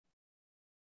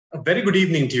A very good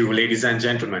evening to you, ladies and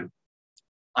gentlemen.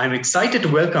 I'm excited to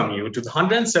welcome you to the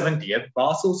 170th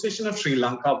Bar Association of Sri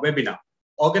Lanka webinar,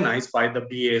 organized by the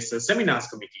BASL Seminars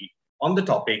Committee on the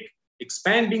topic,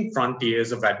 Expanding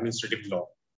Frontiers of Administrative Law.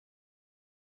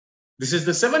 This is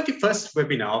the 71st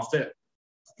webinar of the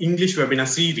English webinar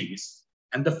series,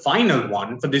 and the final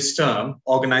one for this term,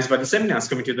 organized by the Seminars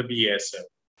Committee of the BASL,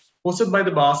 hosted by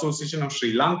the Bar Association of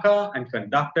Sri Lanka and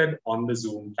conducted on the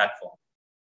Zoom platform.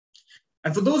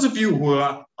 And for those of you who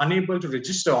are unable to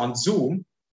register on Zoom,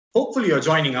 hopefully you're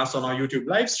joining us on our YouTube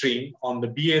live stream on the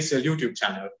BASL YouTube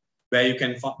channel, where you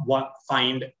can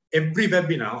find every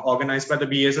webinar organized by the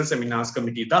BASL Seminars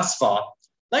Committee thus far,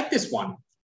 like this one,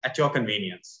 at your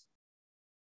convenience.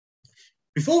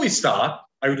 Before we start,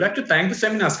 I would like to thank the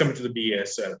Seminars Committee of the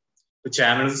BASL, the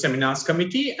Chairman of the Seminars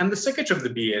Committee and the Secretary of the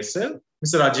BASL,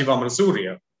 Mr. Rajiv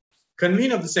Amarasuriya,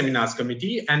 Convener of the Seminars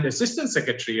Committee and Assistant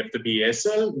Secretary of the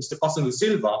BASL, Mr. Pasandu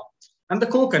Silva, and the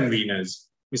co-conveners,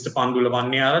 Mr. Pandula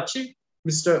Vanniarachi,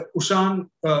 Mr. Ushan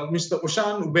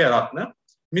Ubeyaratna,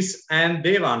 Ms. Anne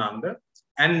Devananda,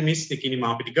 and Ms. Nikini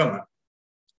Mapitigama,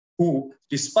 who,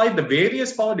 despite the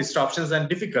various power disruptions and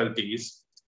difficulties,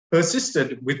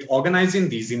 persisted with organizing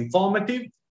these informative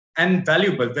and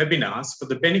valuable webinars for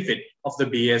the benefit of the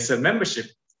BASL membership,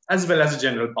 as well as the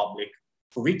general public,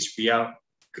 for which we are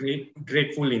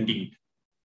grateful indeed.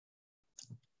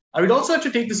 I would also like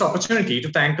to take this opportunity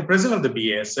to thank the President of the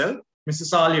BASL, Mr.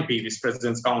 Salya Pires,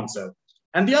 President's Council,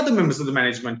 and the other members of the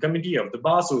Management Committee of the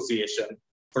Bar Association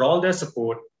for all their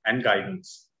support and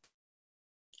guidance.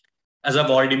 As I've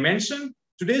already mentioned,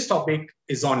 today's topic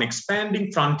is on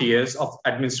expanding frontiers of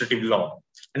administrative law,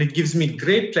 and it gives me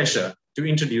great pleasure to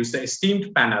introduce the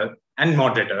esteemed panel and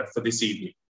moderator for this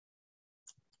evening.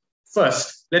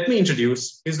 First, let me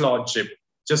introduce His Lordship,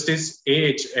 Justice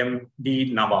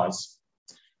A.H.M.D. Nawaz.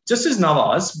 Justice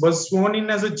Nawaz was sworn in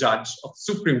as a judge of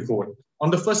the Supreme Court on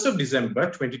the 1st of December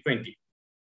 2020.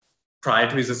 Prior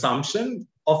to his assumption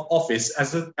of office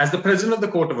as the President of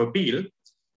the Court of Appeal,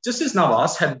 Justice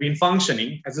Nawaz had been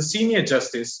functioning as a senior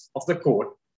justice of the court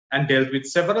and dealt with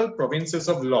several provinces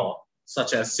of law,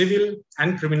 such as civil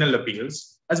and criminal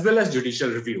appeals, as well as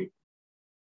judicial review.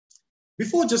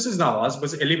 Before Justice Nawaz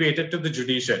was elevated to the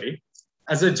judiciary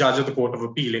as a judge of the Court of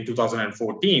Appeal in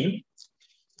 2014,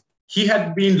 he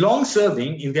had been long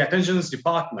serving in the Attorney's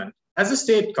Department as a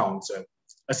state counsel,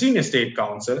 a senior state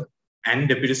counsel, and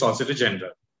Deputy Solicitor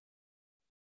General.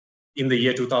 In the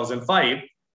year 2005,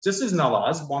 Justice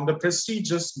Nawaz won the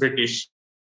prestigious British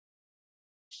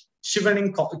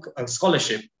Chevening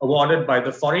Scholarship awarded by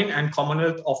the Foreign and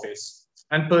Commonwealth Office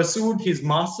and pursued his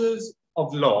Masters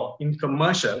of Law in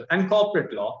Commercial and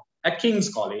Corporate Law at King's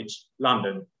College,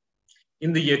 London.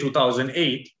 In the year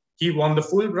 2008, he won the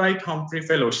Fulbright Humphrey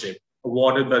Fellowship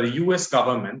awarded by the US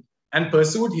government and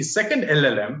pursued his second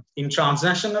LLM in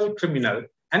Transnational Criminal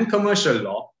and Commercial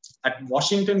Law at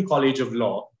Washington College of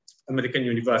Law, American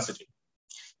University.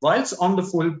 Whilst on the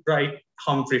Fulbright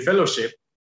Humphrey Fellowship,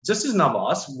 Justice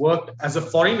Nawaz worked as a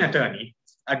foreign attorney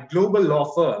at global law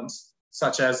firms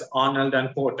such as Arnold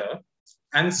and Porter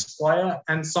and Squire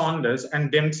and Saunders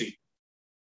and Dempsey.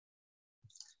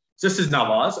 Justice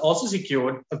Nawaz also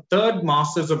secured a third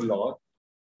Master's of Law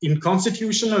in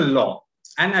Constitutional Law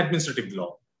and Administrative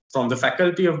Law from the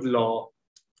Faculty of Law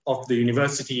of the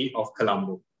University of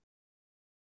Colombo.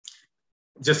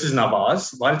 Justice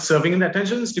Nawaz, while serving in the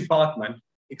Attorney's Department,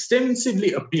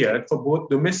 extensively appeared for both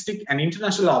domestic and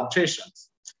international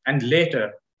arbitrations, and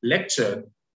later lectured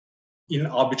in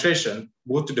arbitration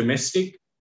both to domestic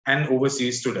and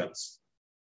overseas students.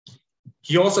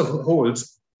 He also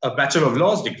holds a Bachelor of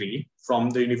Laws degree from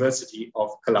the University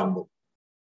of Colombo.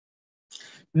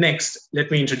 Next, let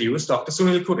me introduce Dr.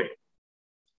 Sunil Kure.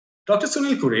 Dr.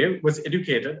 Sunil Kure was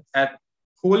educated at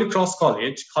Holy Cross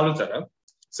College, Kalutara,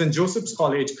 St. Joseph's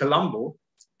College, Colombo,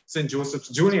 St. Joseph's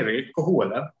Juniorate,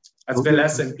 Kohuala, as well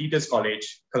as St. Peter's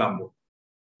College, Colombo.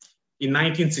 In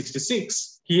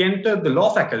 1966, he entered the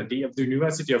law faculty of the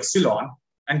University of Ceylon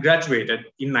and graduated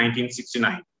in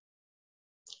 1969.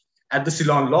 At the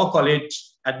Ceylon Law College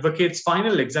Advocates'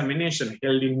 final examination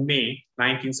held in May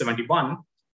 1971,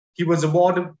 he was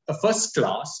awarded a first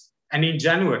class, and in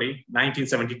January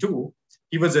 1972,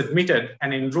 he was admitted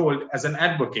and enrolled as an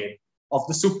advocate of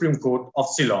the Supreme Court of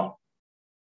Ceylon.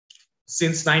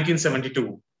 Since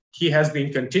 1972, he has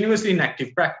been continuously in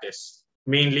active practice,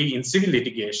 mainly in civil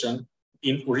litigation,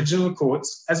 in original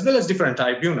courts, as well as different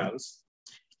tribunals,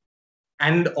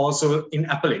 and also in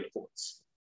appellate courts.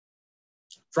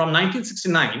 From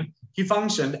 1969, he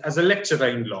functioned as a lecturer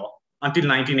in law until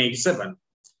 1987,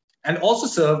 and also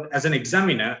served as an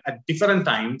examiner at different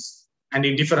times and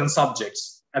in different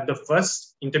subjects, at the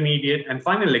first, intermediate, and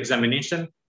final examination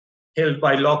held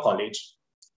by Law College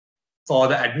for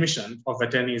the admission of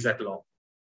attorneys at law.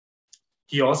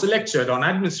 He also lectured on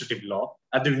administrative law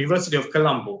at the University of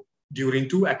Colombo during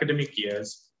 2 academic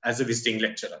years as a visiting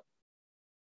lecturer.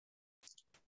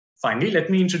 Finally, let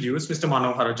me introduce Mr.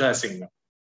 Manohara Jayasinghe.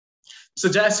 Mr.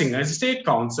 Jayasinghe is State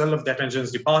Counsel of the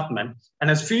Attorney's Department and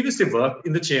has previously worked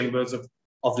in the chambers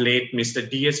of late Mr.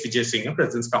 D.S. Vijayasinghe,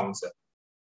 President's Counsel.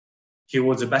 He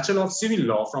holds a Bachelor of Civil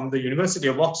Law from the University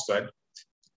of Oxford,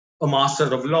 a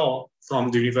Master of Law from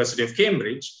the University of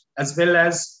Cambridge, as well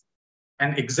as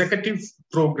an executive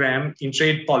program in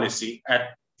trade policy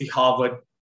at the Harvard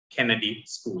Kennedy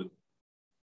School.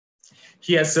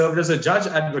 He has served as a judge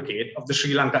advocate of the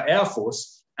Sri Lanka Air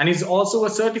Force and is also a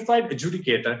certified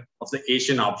adjudicator of the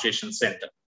Asian Arbitration Center.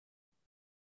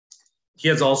 He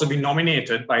has also been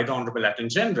nominated by the Honorable Attorney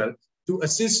General to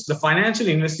assist the Financial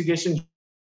Investigation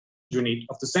Unit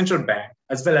of the Central Bank,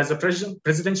 as well as the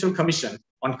Presidential Commission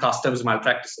on Customs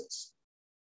Malpractices.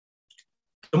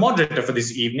 The moderator for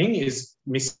this evening is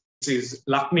Mrs.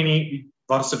 Lakmini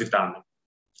Varsavitana.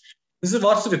 Mrs.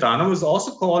 Varsavitana was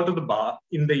also called to the bar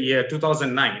in the year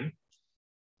 2009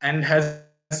 and has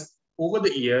over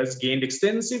the years gained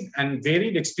extensive and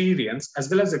varied experience as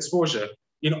well as exposure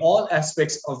in all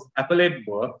aspects of appellate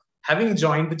work, having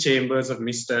joined the chambers of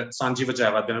Mr. Sanjeeva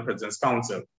Jayawardena, President's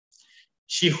Counsel.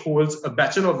 She holds a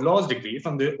Bachelor of Laws degree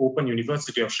from the Open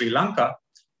University of Sri Lanka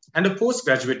and a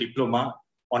postgraduate diploma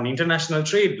on international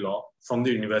trade law from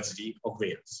the University of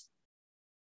Wales.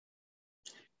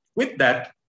 With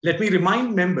that, let me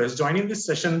remind members joining this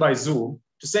session by Zoom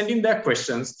to send in their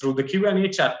questions through the Q&A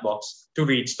chat box to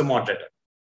reach the moderator.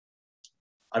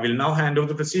 I will now hand over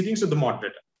the proceedings to the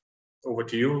moderator. Over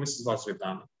to you, Mrs.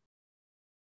 Varsavitana.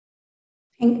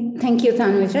 Thank you,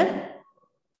 Thanvija.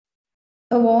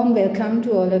 A warm welcome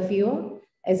to all of you,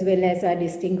 as well as our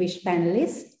distinguished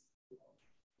panelists.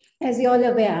 As you're all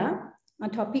aware, our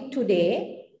topic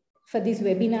today for this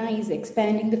webinar is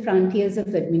expanding the frontiers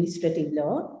of administrative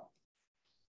law.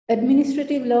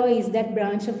 Administrative law is that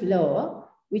branch of law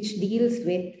which deals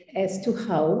with as to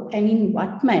how and in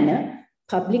what manner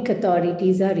public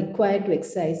authorities are required to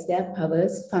exercise their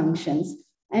powers, functions,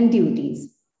 and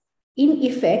duties. In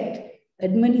effect,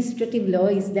 administrative law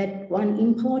is that one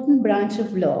important branch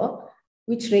of law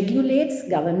which regulates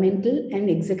governmental and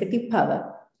executive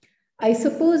power. I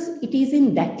suppose it is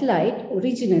in that light,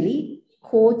 originally,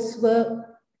 courts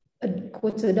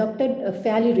adopted a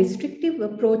fairly restrictive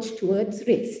approach towards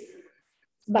writs.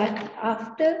 But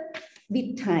after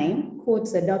the time,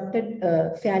 courts adopted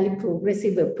a fairly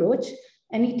progressive approach,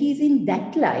 and it is in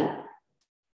that light,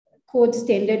 courts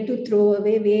tended to throw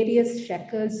away various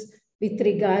shackles with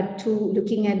regard to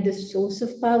looking at the source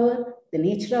of power, the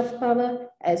nature of power,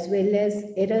 as well as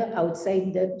error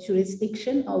outside the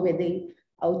jurisdiction, or whether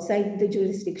outside the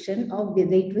jurisdiction or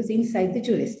whether it was inside the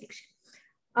jurisdiction.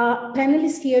 Our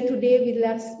panelists here today will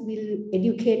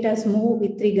educate us more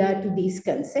with regard to these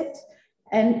concepts.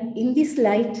 And in this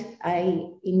light,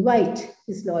 I invite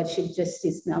His Lordship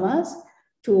Justice Nawaz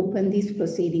to open these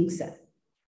proceedings, sir.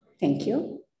 Thank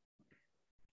you.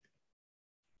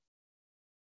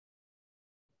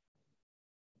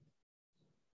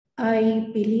 I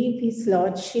believe His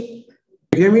Lordship.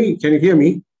 Hear me? Can you hear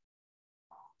me?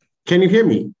 Can you hear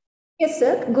me? Yes,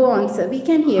 sir. Go on, sir. We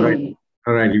can hear you.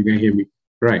 All right, you can hear me.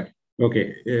 Right.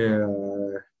 Okay.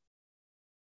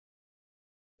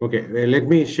 Okay. Let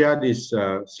me share this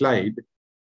slide.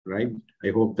 Right. I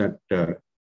hope that.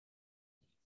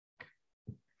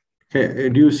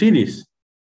 Do you see this?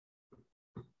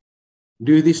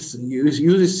 Do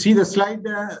you see the slide,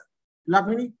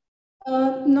 Lakmini?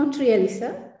 Not really,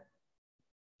 sir.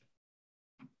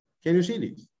 Can you see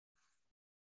this?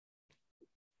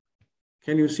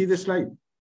 Can you see the slide?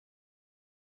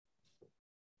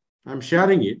 I'm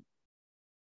sharing it.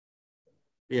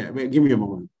 Yeah, wait, give me a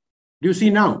moment. Do you see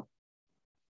now?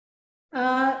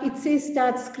 It says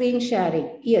start screen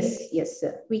sharing. Yes, yes,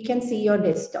 sir. We can see your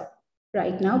desktop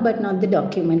right now, but not the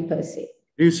document per se.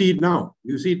 Do you see it now?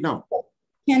 Do you see it now?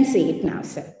 Can see it now,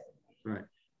 sir. Right.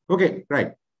 Okay,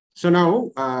 right. So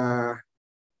now,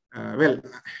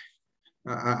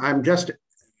 I'm just,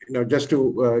 just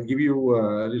to give you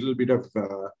a little bit of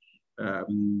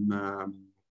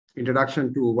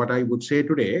introduction to what I would say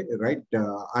today, right?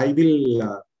 I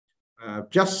will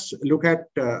just look at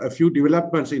a few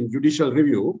developments in judicial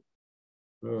review.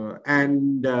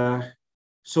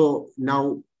 So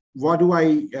now, what do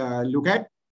I look at?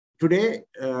 Today,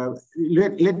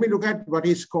 let me look at what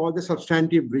is called the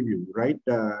substantive review, right?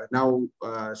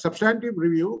 Substantive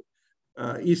review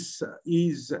is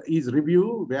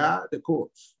review where the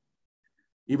courts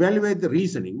evaluate the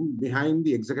reasoning behind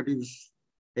the executive's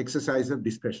exercise of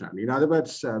discretion. In other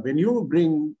words, when you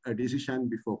bring a decision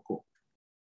before court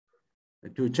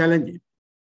to challenge it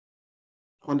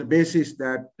on the basis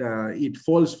that it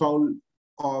falls foul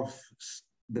of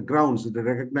the grounds, the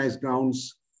recognized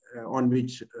grounds on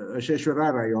which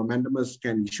certiorari or mandamus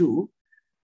can issue,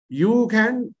 you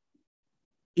can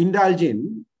indulge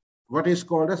in what is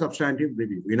called a substantive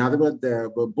review. In other words,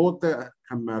 both the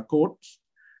courts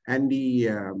and the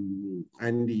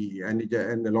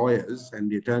lawyers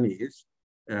and the attorneys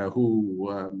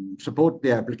who support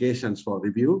the applications for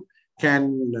review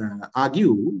can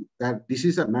argue that this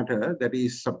is a matter that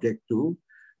is subject to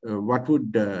what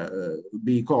would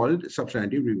be called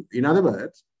substantive review. In other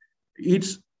words,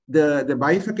 it's the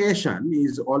bifurcation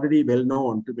is already well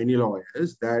known to many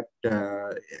lawyers that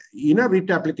in a writ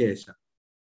application,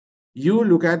 you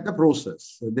look at the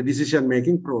process, the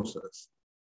decision-making process.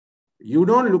 You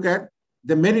don't look at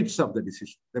the merits of the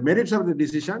decision. The merits of the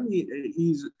decision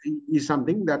is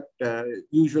something that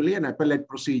usually an appellate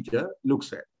procedure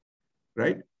looks at,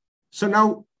 right? So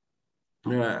now,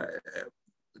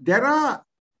 there are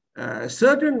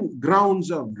certain grounds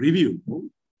of review.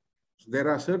 There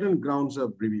are certain grounds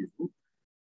of review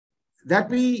that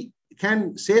we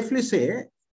can safely say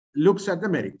looks at the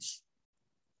merits,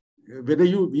 whether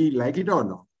we like it or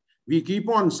not. We keep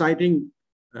on citing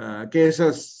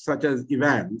cases such as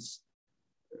Evans.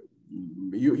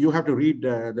 You have to read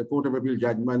the Court of Appeal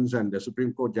judgments and the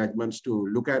Supreme Court judgments to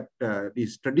look at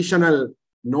these traditional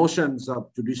notions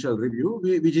of judicial review,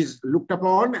 which is looked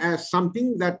upon as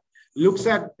something that looks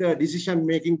at the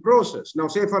decision-making process. Now,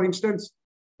 say, for instance,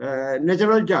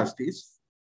 natural justice,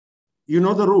 you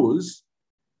know the rules,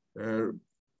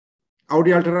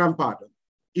 audi alteram partem.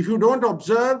 If you don't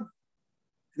observe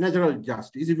natural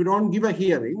justice, if you don't give a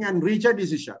hearing and reach a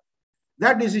decision,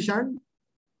 that decision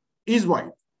is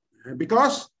void.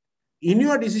 Because in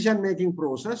your decision-making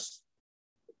process,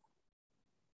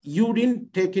 you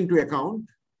didn't take into account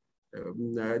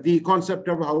the concept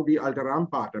of audi alteram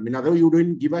partem. In other words, you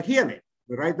didn't give a hearing,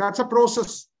 right? That's a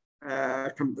process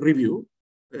review.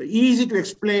 Easy to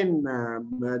explain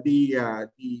the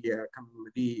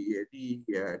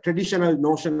traditional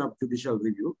notion of judicial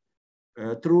review.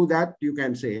 Through that, you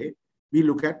can say we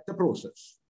look at the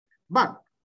process. But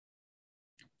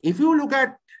if you look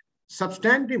at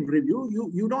substantive review,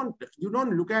 you don't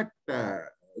look at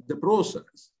the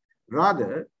process.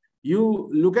 Rather, you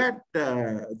look at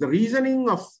the reasoning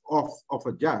of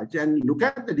a judge and look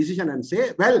at the decision and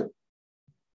say, well,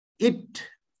 it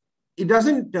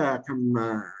doesn't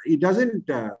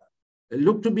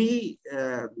look to be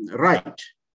right.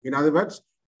 In other words,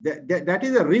 that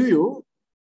is a review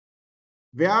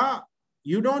where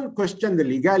you don't question the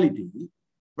legality,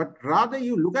 but rather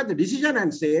you look at the decision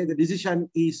and say the decision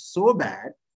is so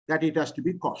bad that it has to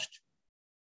be quashed,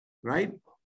 right?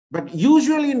 But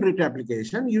usually in writ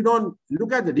application, you don't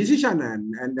look at the decision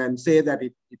and then say that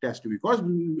it has to be quashed.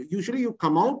 Usually you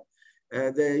come out,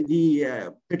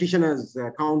 the petitioner's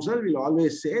counsel will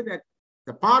always say that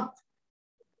the path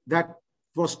that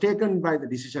was taken by the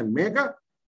decision maker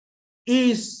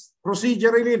is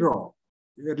procedurally wrong,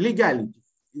 legality.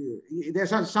 There's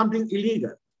something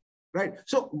illegal, right?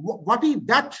 So what is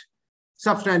that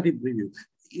substantive review?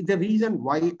 The reason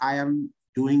why I am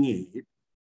doing it,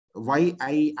 why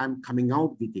I am coming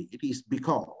out with it is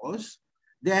because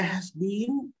there has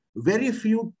been very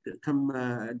few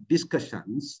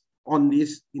discussions on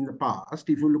this in the past.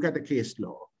 If you look at the case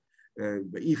law,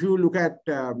 if you look at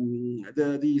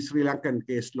the Sri Lankan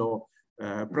case law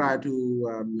prior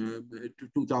to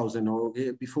 2000 or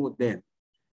before then,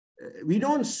 we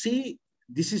don't see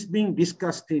this is being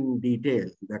discussed in detail.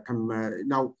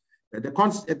 Now, at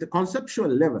the conceptual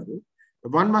level,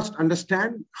 one must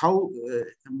understand how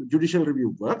judicial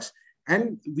review works,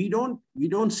 and we don't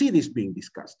see this being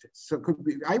discussed. So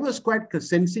I was quite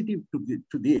sensitive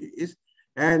to this,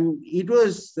 and it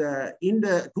was in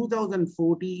the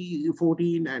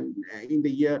 2014 and in the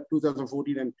year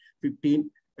 2014 and 15.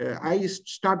 I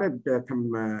started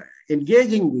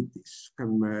engaging with this,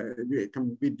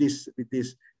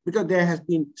 because there has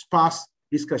been sparse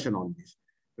discussion on this,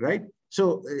 right?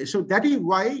 So that is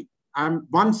why I'm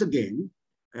once again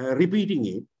repeating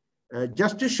it,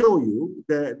 just to show you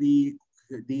the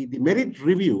merit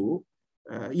review.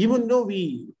 Even though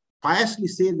we piously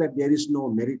say that there is no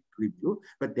merit review,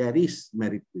 but there is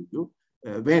merit review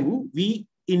when we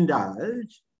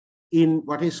indulge in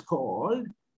what is called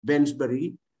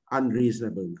Bensbury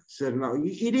unreasonableness. So now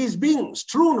it is being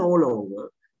strewn all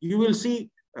over. You will see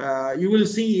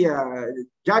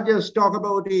judges talk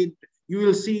about it. You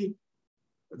will see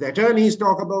the attorneys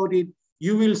talk about it.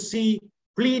 You will see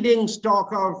pleading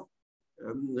stock of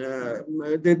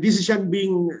the decision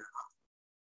being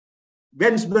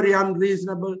Wensbury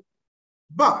unreasonable,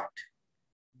 but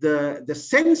the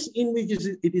sense in which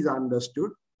it is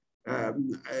understood,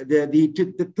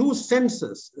 the two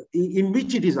senses in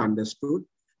which it is understood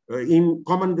in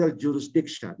Commonwealth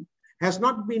jurisdiction has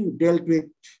not been dealt with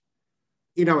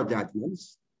in our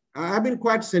judgments. I've been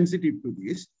quite sensitive to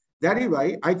this. That is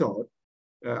why I thought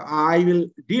I will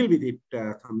deal with it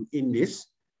in this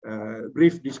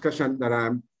brief discussion that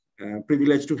I'm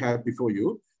privileged to have before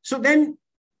you. So then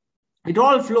it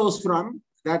all flows from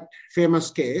that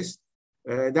famous case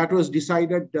that was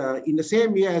decided in the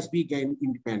same year as we gained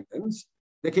independence,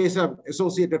 the case of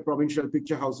Associated Provincial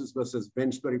Picture Houses versus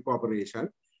Wensbury Corporation,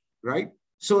 right?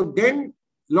 So then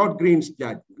Lord Green's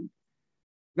judgment.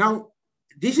 Now,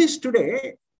 this is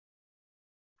today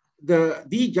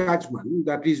the judgment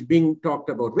that is being talked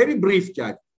about, very brief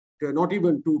judgment, not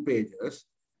even 2 pages,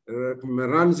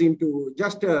 runs into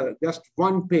just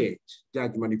 1 page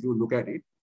judgment if you look at it,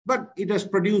 but it has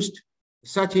produced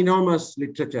such enormous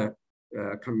literature. These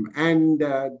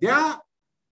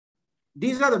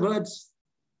are the words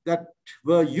that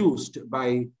were used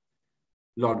by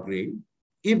Lord Green.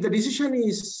 If the decision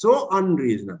is so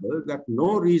unreasonable that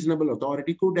no reasonable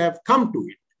authority could have come to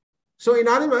it. So in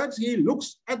other words, he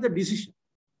looks at the decision.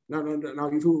 Now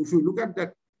if you look at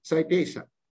that citation,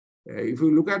 if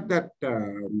you look at that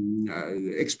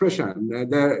expression,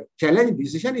 the challenge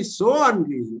decision is so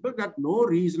unreasonable that no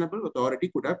reasonable authority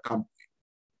could have come to it.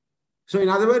 So in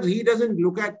other words, he doesn't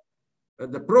look at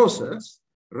the process,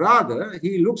 rather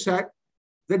he looks at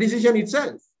the decision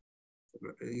itself.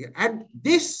 And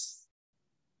this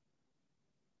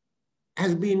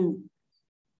has been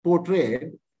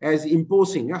portrayed as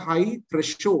imposing a high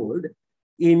threshold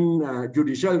in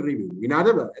judicial review. In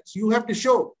other words, you have to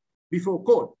show before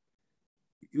court.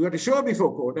 You have to show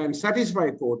before court and satisfy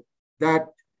court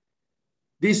that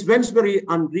this Wensbury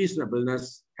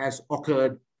unreasonableness has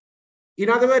occurred. In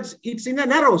other words, it's in a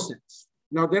narrow sense.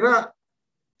 Now, there are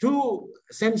 2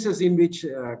 senses in which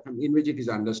it is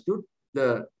understood,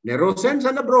 the narrow sense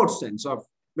and the broad sense of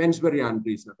Wensbury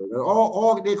unreasonableness,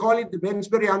 or they call it the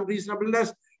Wensbury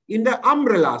unreasonableness in the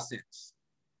umbrella sense.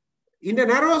 In the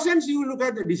narrow sense, you look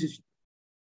at the decision.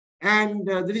 And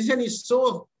the decision is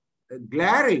so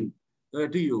glaring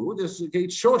to you,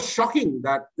 it's so shocking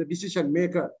that the decision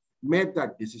maker made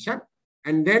that decision,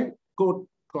 and then court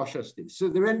cautious this. So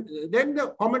then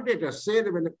the commentators say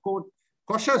that when the court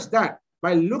cautious that,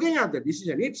 by looking at the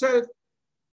decision itself,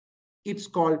 it's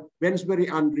called Wensbury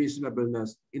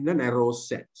unreasonableness in the narrow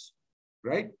sense,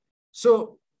 right?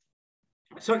 So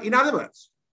in other words,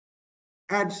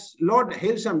 as Lord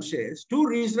Halesham says, 2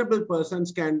 reasonable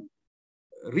persons can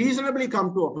reasonably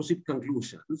come to opposite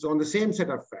conclusions on the same set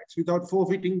of facts without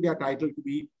forfeiting their title to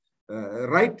be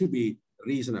right to be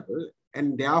reasonable,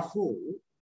 and therefore,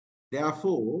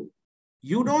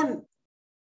 you don't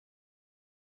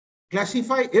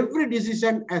classify every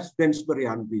decision as Wensbury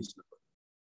unreasonable,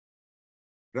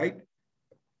 right?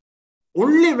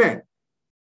 Only when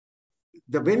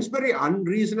the Wensbury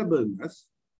unreasonableness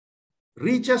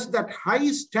reaches that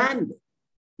high standard,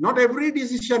 not every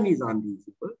decision is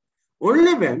unreasonable,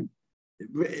 only when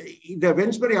the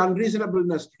Wensbury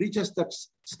unreasonableness reaches that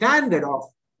standard of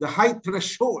the high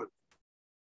threshold,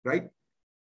 right?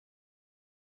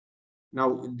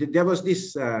 Now, there was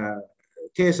this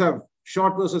case of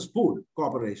Short versus Poole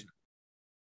Corporation.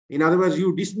 In other words,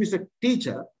 you dismiss a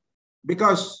teacher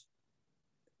because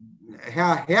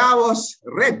her hair was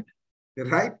red,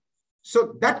 right?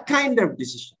 So that kind of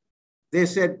decision, they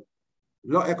said,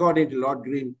 according to Lord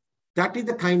Green, that is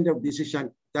the kind of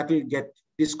decision that will get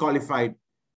disqualified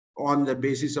on the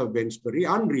basis of Wensbury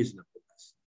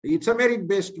unreasonableness. It's a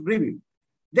merit-based review.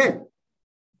 Then,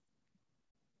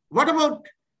 what about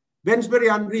Wensbury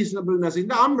unreasonableness in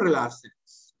the umbrella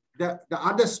sense, the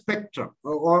other spectrum?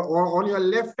 Or on your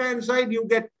left-hand side, you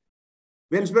get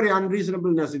Wensbury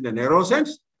unreasonableness in the narrow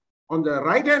sense. On the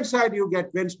right-hand side, you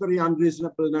get Wensbury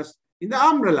unreasonableness in the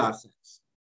umbrella sense,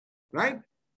 right?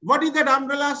 What is that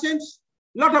umbrella sense?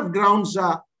 A lot of grounds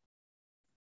are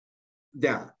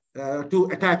there to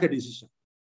attack a decision.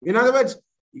 In other words,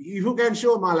 if you can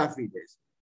show mala fides,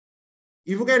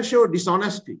 if you can show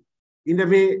dishonesty in the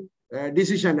way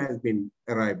decision has been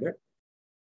arrived at,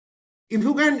 if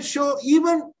you can show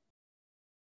even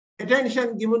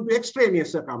attention given to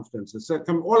extraneous circumstances,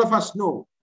 all of us know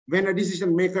when a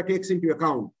decision maker takes into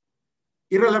account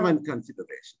irrelevant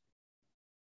considerations,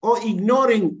 or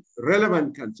ignoring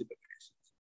relevant considerations,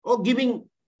 or giving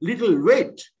little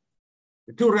weight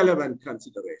to relevant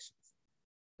considerations.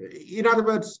 In other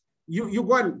words, you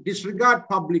go and disregard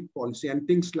public policy and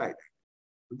things like that.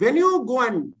 When you go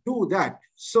and do that,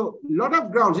 so a lot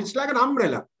of grounds, it's like an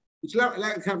umbrella. It's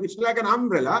like an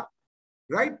umbrella,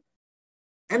 right?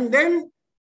 And then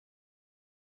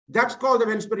that's called the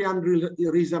Wensbury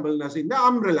unreasonableness in the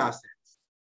umbrella sense,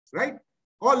 right?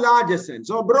 Or larger sense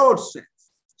or broad sense.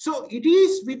 So it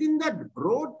is within that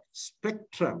broad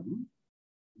spectrum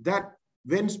that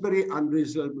Wensbury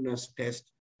unreasonableness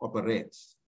test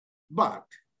operates. But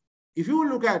if you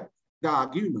look at the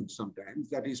arguments sometimes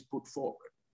that is put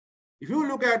forward, if you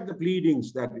look at the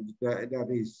pleadings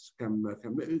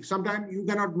sometimes you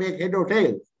cannot make head or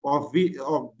tail of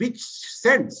which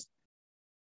sense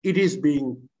it is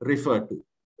being referred to,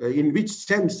 in which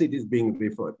sense it is being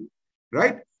referred to,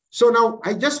 right? So now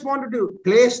I just wanted to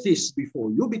place this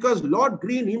before you because Lord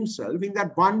Green himself in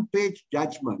that one-page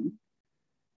judgment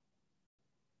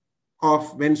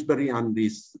of Wensbury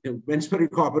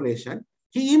Corporation,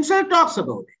 he himself talks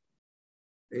about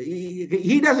it.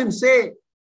 He doesn't say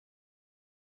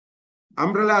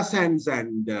umbrella sense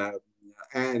and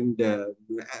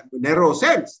narrow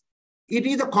sense. It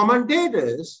is the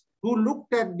commentators who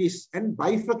looked at this and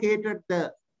bifurcated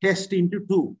the test into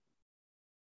two,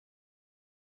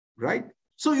 right?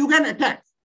 So you can attack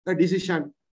the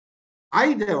decision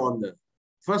either on the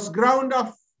first ground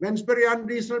of Wensbury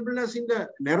unreasonableness in the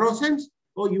narrow sense,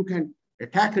 or you can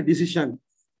attack a decision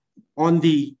on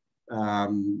the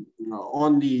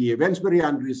Wensbury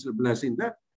unreasonableness in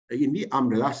the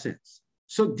umbrella sense.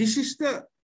 So this is the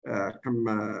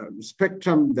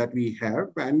spectrum that we have,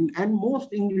 and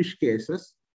most English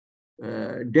cases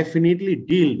definitely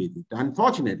deal with it.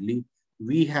 Unfortunately,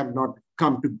 we have not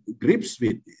come to grips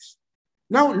with this.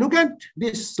 Now look at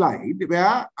this slide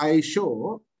where I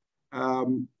show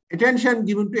attention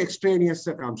given to extraneous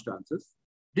circumstances,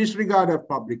 disregard of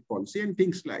public policy and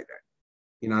things like that.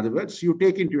 In other words, you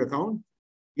take into account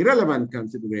irrelevant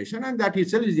consideration, and that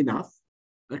itself is enough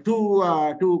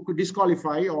to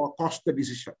disqualify or cost the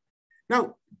decision.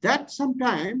 Now, that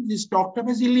sometimes is talked of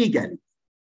as illegality.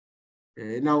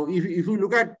 Now, if you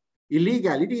look at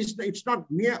illegality, it's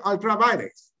not mere ultra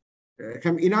vires.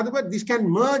 In other words, this can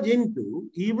merge into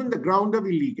even the ground of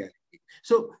illegality.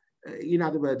 So, in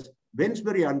other words,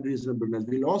 Wensbury unreasonableness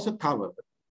will also cover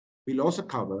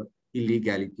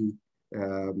illegality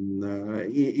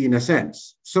in a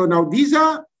sense. So now these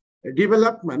are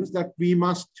developments that we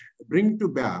must bring to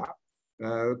bear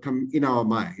in our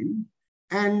mind.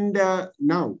 And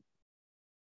now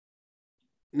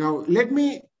let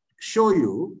me show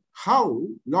you how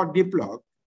Lord Diplock,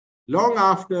 long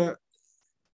after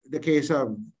the case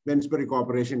of Wensbury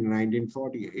Corporation in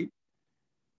 1948,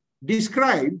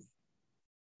 described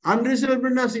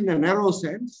unreasonableness in a narrow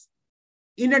sense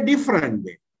in a different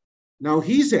way. Now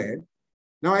he said,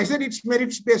 now I said it's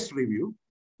merits-based review.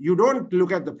 You don't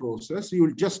look at the process, you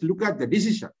will just look at the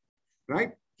decision,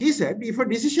 right? He said, if a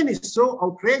decision is so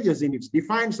outrageous in its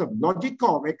defiance of logic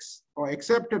or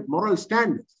accepted moral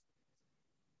standards,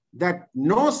 that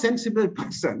no sensible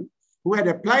person who had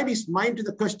applied his mind to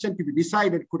the question to be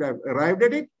decided could have arrived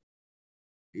at it,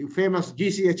 famous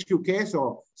GCHQ case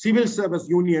or Civil Service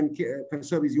Union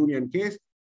case,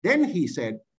 then he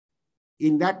said,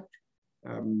 in that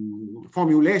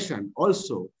formulation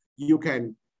also, you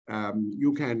can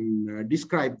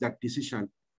describe that decision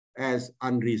as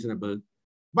unreasonable,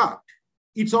 but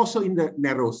it's also in the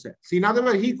narrow sense. In other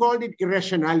words, he called it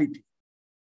irrationality.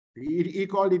 He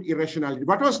called it irrationality.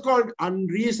 What was called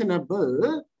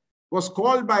unreasonable was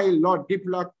called by Lord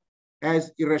Diplock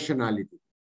as irrationality.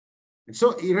 And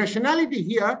so irrationality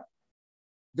here,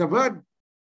 the word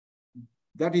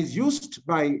that is used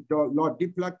by Lord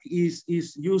Diplock is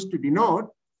used to denote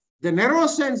the narrow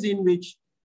sense in which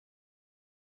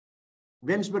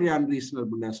Wensbury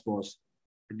unreasonableness was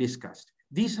discussed.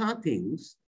 These are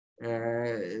things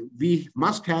we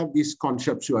must have these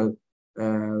conceptual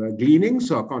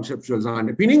gleanings or conceptual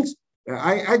underpinnings.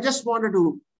 I just wanted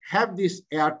to have this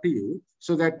aired to you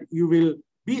so that you will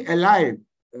be alive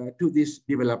to this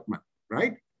development,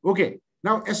 right? Okay,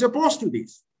 now as opposed to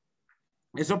this,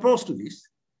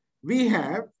 we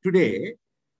have today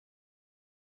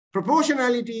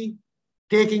proportionality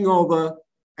taking over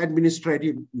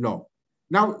administrative law.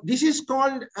 Now, this is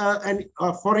called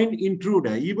a foreign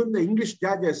intruder. Even the English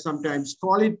judges sometimes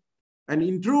call it an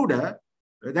intruder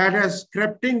that has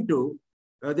crept into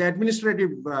the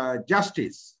administrative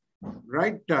justice,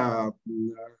 right?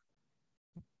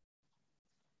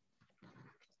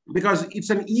 Because it's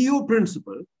an EU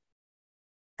principle.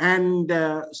 And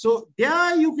so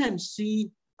there you can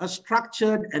see a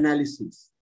structured analysis.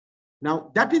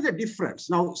 Now, that is the difference.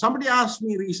 Now, somebody asked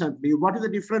me recently, what is the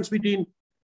difference between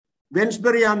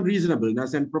Wensbury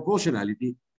unreasonableness and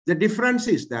proportionality, the difference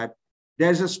is that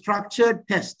there's a structured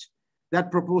test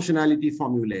that proportionality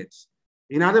formulates.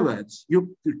 In other words,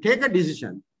 you take a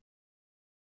decision,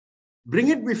 bring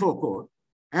it before court,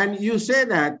 and you say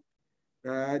that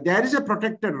there is a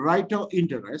protected right or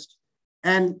interest,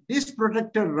 and this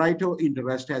protected right or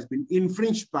interest has been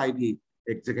infringed by the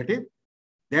executive.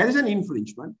 There is an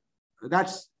infringement.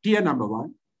 That's tier number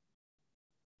one.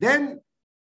 Then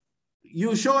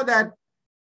you show that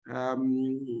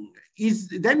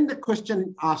then the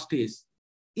question asked is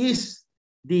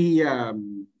the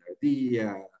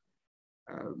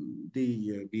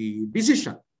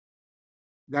decision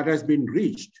that has been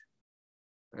reached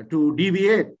to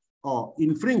deviate or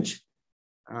infringe,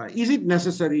 is it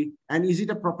necessary and is it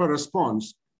a proper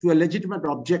response to a legitimate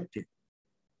objective?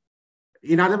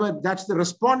 In other words, that's the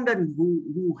respondent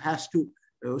who has to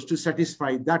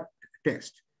satisfy that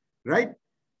test, right?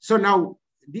 So now,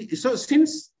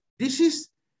 since this is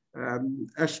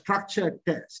a structured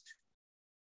test,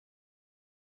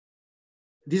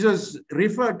 this was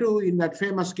referred to in that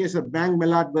famous case of Bank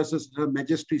Mellard versus Her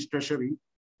Majesty's Treasury,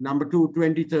 number 2,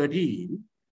 2013,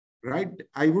 right?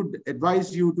 I would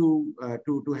advise you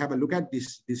to have a look at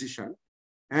this decision.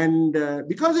 And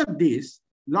because of this,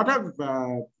 a lot of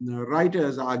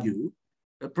writers argue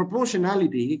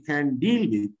proportionality can deal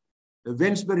with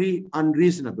Wensbury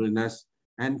unreasonableness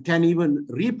and can even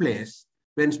replace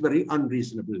Wensbury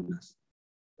unreasonableness.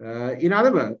 In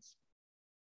other words,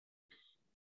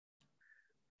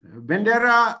 when there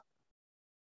are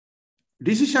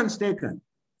decisions taken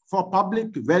for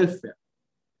public welfare,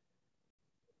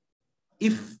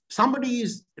 if somebody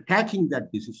is attacking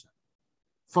that decision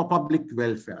for public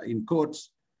welfare in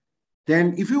courts,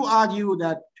 then if you argue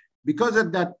that because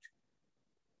of that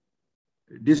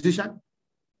decision,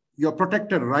 your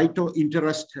protected right or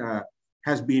interest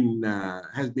has been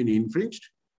infringed,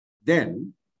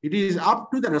 then it is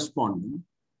up to the respondent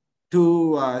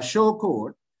to show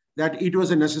court that it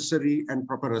was a necessary and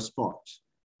proper response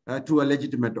to a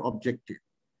legitimate objective.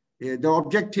 The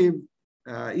objective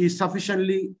is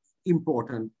sufficiently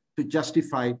important to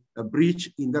justify a breach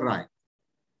in the right.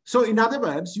 So in other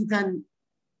words, you can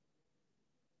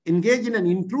engage in an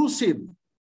intrusive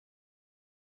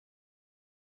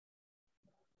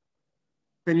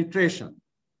penetration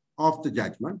of the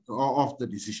judgment or of the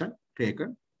decision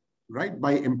taken, right,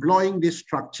 by employing this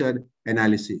structured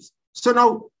analysis. So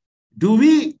now, do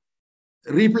we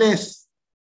replace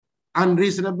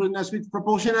unreasonableness with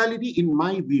proportionality? In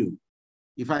my view,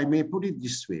 if I may put it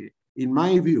this way, in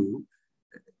my view,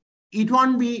 it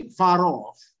won't be far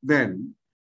off when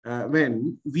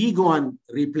we go and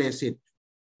replace it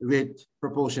with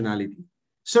proportionality.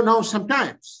 So now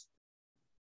sometimes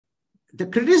the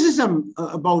criticism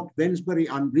about Wensbury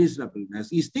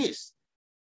unreasonableness is this: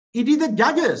 it is the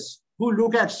judges who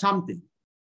look at something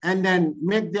and then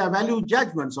make their value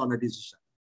judgments on a decision.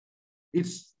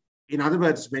 It's, in other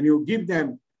words, when you give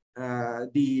them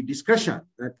the discretion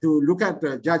to look at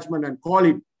the judgment and call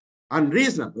it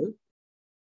unreasonable,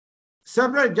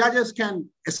 several judges can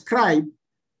ascribe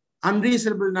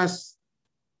unreasonableness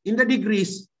in the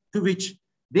degrees to which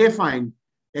they find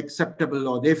acceptable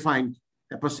or they find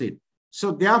apposite.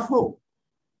 So therefore,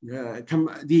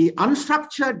 the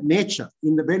unstructured nature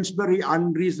in the Wensbury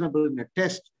unreasonableness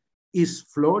test is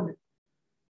flawed.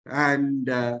 And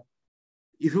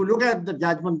if you look at the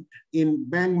judgment in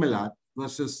Bank Mellard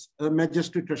versus Her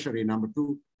Majesty's Treasury number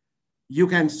 2, you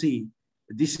can see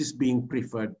this is being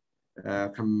preferred a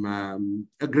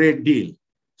great deal.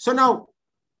 So now,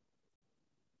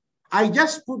 I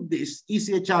just put this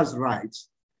ECHR's rights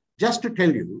just to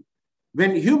tell you,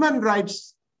 when human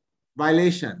rights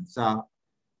violations are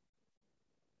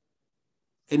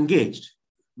engaged,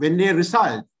 when they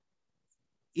result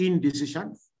in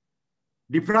decisions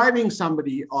depriving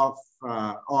somebody of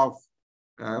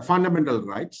fundamental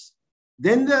rights,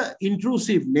 then the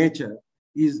intrusive nature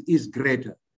is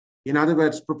greater. In other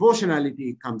words,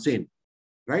 proportionality comes in,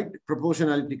 right?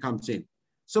 Proportionality comes in.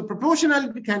 So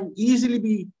proportionality can easily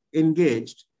be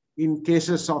engaged in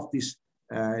cases of this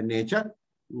nature.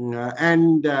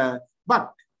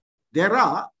 But there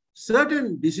are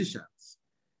certain decisions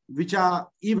which are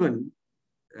even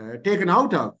taken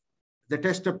out of the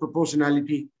test of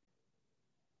proportionality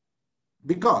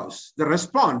because the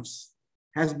response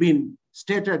has been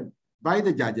stated by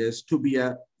the judges to be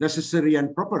a necessary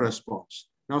and proper response.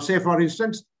 Now, say, for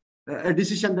instance, a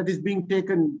decision that is being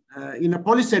taken in a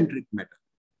polycentric manner.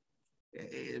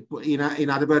 In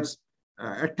other words,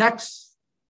 a tax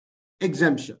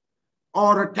exemption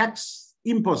or a tax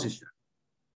imposition,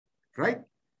 right?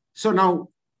 So now,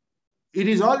 it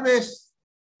is always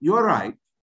your right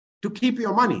to keep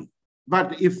your money.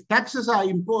 But if taxes are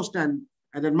imposed and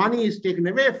the money is taken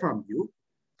away from you,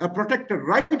 a protected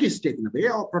right is taken away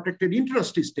or protected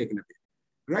interest is taken away,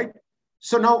 right?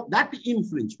 So now that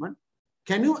infringement,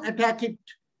 can you attack it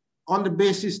on the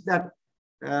basis that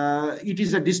it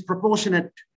is a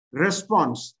disproportionate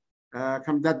response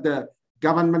that the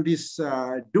government is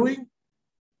doing?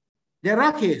 There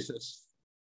are cases.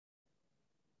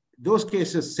 Those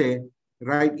cases say,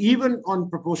 right, even on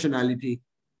proportionality,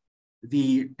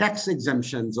 the tax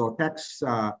exemptions or tax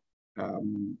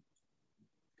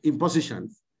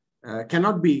impositions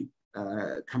cannot be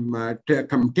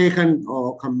taken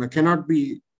or cannot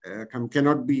be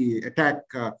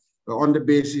attacked on the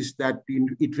basis that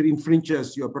it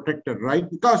infringes your protected right,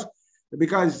 because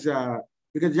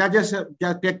judges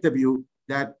just take the view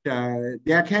that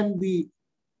there can be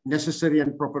necessary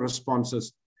and proper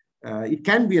responses. It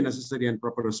can be a necessary and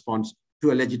proper response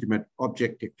to a legitimate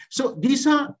objective. So these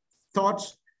are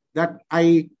thoughts that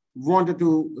I wanted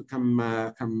to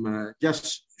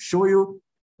just show you,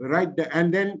 right?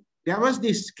 And then there was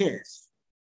this case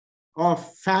of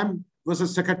Pham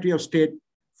versus Secretary of State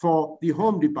for the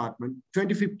Home Department,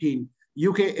 2015,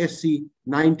 UKSC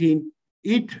 19.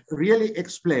 It really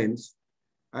explains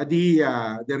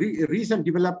the recent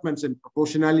developments in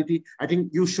proportionality. I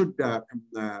think you should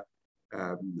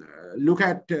look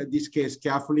at this case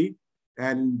carefully.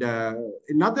 And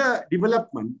another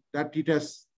development that it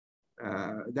has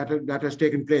that has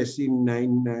taken place in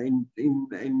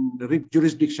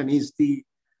jurisdiction is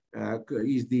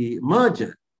the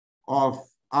merger of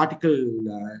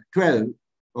Article 12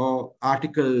 or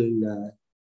Article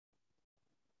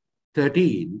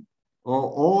 13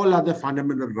 or all other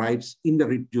fundamental rights in the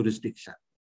writ jurisdiction.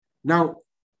 Now,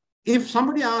 if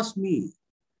somebody asks me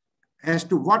as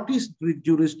to what is writ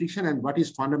jurisdiction and what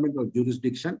is fundamental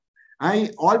jurisdiction,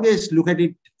 I always look at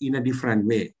it in a different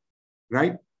way,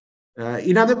 right?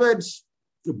 In other words,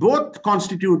 both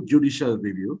constitute judicial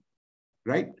review,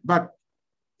 right? But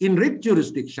in writ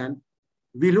jurisdiction,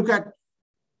 we look at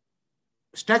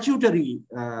statutory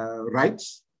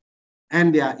rights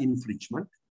and their infringement.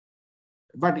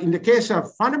 But in the case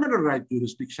of fundamental right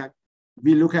jurisdiction,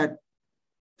 we look at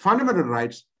fundamental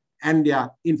rights and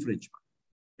their infringement.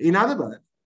 In other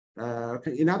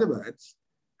words,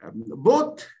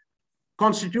 both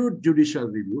constitute judicial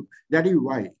review. That is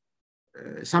why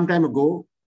some time ago,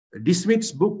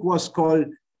 Dismit's book was called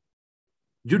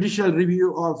Judicial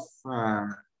Review of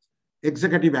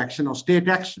Executive Action or State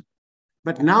Action.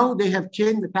 But now they have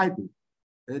changed the title.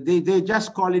 They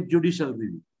just call it judicial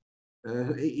review.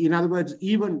 In other words,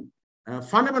 even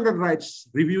fundamental rights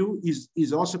review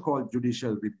is also called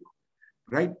judicial review,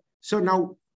 right? So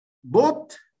now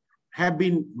both have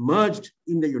been merged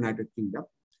in the United Kingdom.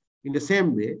 In the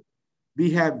same way, we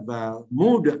have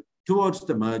moved towards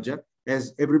the merger,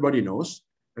 as everybody knows,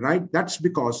 right? That's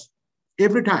because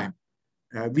every time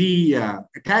we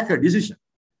attack a decision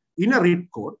in a writ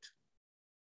court,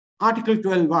 Article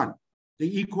 12.1,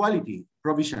 the equality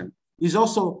provision, is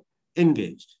also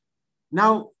engaged.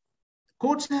 Now,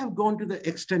 courts have gone to the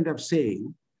extent of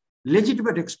saying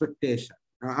legitimate expectation.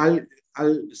 I'll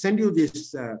send you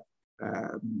this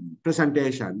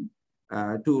presentation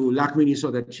to Lakshmini so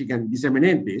that she can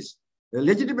disseminate this. The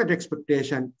legitimate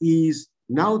expectation is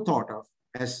now thought of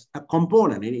as a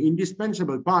component, an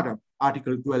indispensable part of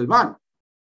Article 12.1,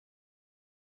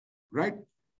 right?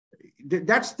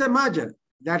 That's the merger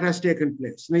that has taken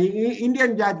place. Now,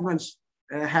 Indian judgments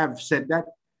have said that.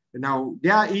 Now,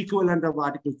 their equivalent of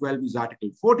Article 12 is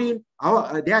Article 14.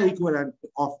 Their equivalent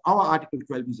of our Article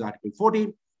 12 is Article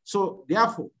 14. So,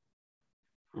 therefore,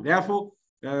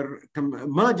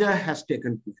 merger has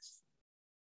taken place.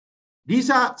 These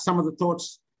are some of the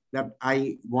thoughts that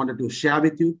I wanted to share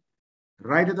with you.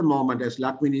 Right at the moment, as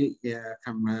Lakshmini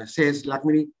says,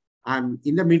 Lakshmini, I'm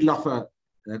in the middle of a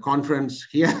conference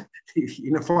here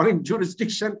in a foreign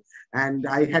jurisdiction, and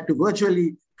I had to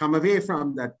virtually come away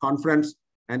from that conference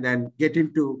and then get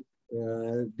into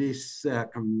this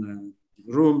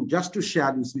room just to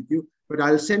share this with you. But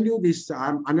I'll send you this.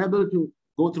 I'm unable to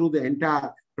go through the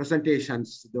entire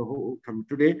presentations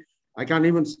today. I can't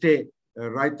even stay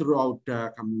right throughout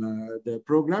the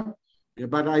program.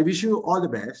 But I wish you all the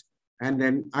best. And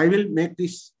then I will make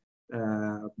this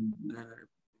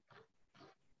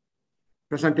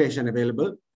presentation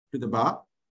available to the bar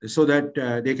so that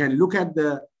they can look at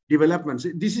the developments.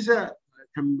 This is a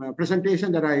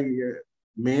presentation that I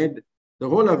made the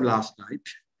whole of last night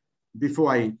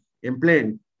before I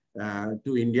emplaned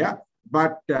to India.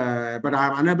 But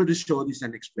I'm unable to show this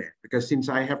and explain because since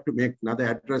I have to make another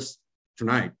address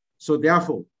tonight. So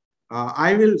therefore,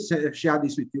 I will share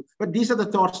this with you. But these are the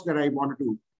thoughts that I wanted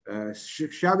to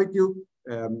share with you.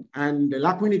 And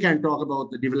Lakmini can talk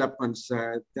about the developments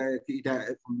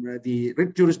the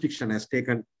writ jurisdiction has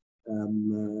taken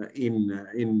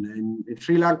in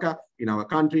Sri Lanka, in our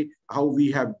country, how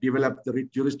we have developed the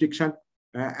writ jurisdiction.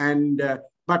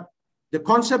 But the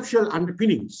conceptual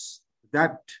underpinnings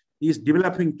that is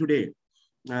developing today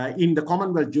in the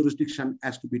Commonwealth jurisdiction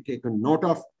has to be taken note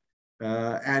of.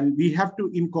 And we have to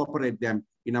incorporate them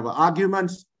in our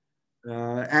arguments.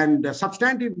 And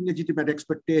substantive legitimate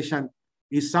expectation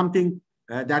is something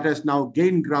that has now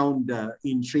gained ground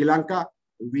in Sri Lanka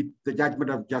with the judgment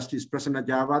of Justice Prasanna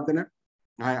Jayawardena.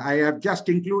 I have just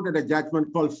included a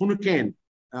judgment called Funukane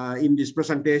in this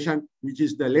presentation, which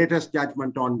is the latest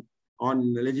judgment on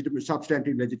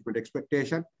substantive legitimate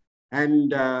expectation.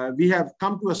 And we have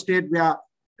come to a state where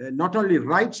not only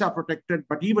rights are protected,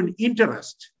 but even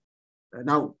interest.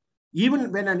 Now,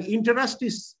 even when an interest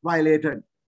is violated,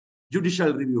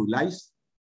 judicial review lies.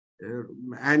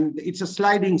 And it's a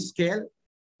sliding scale,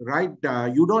 right?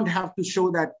 You don't have to show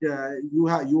that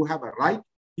you have a right.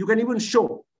 You can even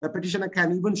show, a petitioner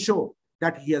can even show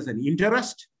that he has an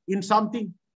interest in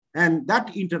something, and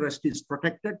that interest is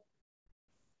protected.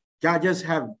 Judges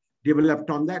have developed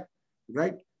on that,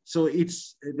 right? So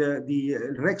it's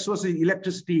the Rex versus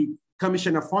Electricity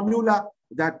Commissioner formula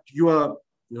that your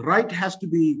right has to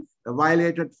be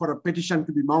violated for a petition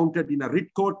to be mounted in a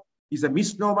writ court is a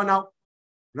misnomer now,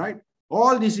 right?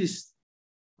 All this is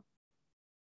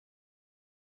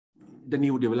the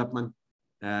new development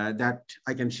that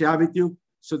I can share with you.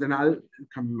 So then I'll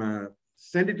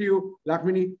send it to you.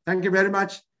 Lakmini, thank you very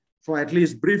much for at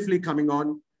least briefly coming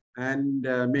on and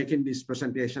making this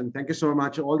presentation. Thank you so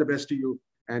much. All the best to you.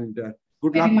 And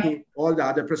good luck to all the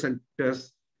other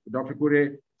presenters, Dr.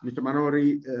 Kure, Mr.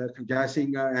 Manori,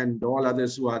 Jayasinghe, and all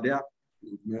others who are there.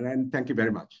 And thank you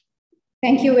very much.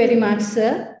 Thank you very much,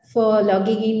 sir, for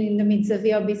logging in the midst of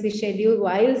your busy schedule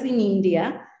whilst in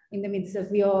India, in the midst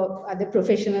of your other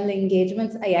professional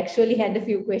engagements. I actually had a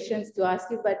few questions to ask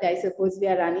you, but I suppose we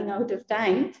are running out of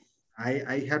time.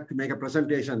 I have to make a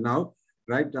presentation now,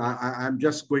 right? I'm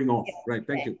just going off, right?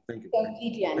 Thank you. Thank you.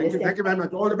 Completely understand. Thank you very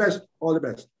much. All the best. All the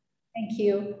best. Thank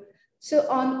you. So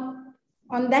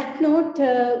on that note,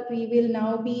 we will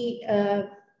now be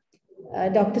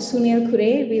Dr. Sunil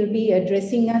Kure will be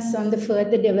addressing us on the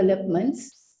further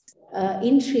developments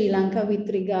in Sri Lanka with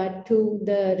regard to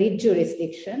the writ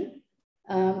jurisdiction.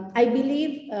 I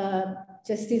believe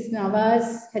Justice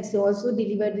Nawaz has also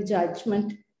delivered the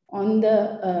judgment on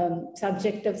the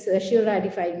subject of certiorari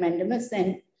ratified mandamus,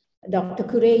 and Dr.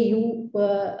 Kure, you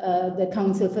were the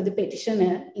counsel for the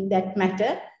petitioner in that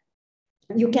matter.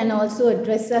 You can also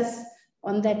address us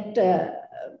on that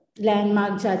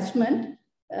landmark judgment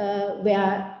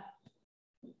where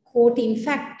court in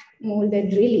fact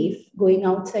molded relief going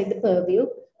outside the purview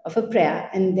of a prayer.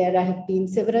 And there have been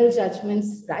several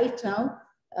judgments right now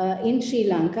in Sri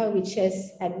Lanka which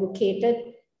has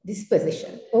advocated this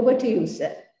position. Over to you,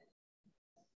 sir.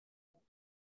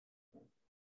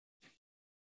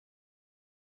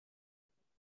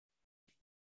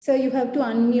 So you have to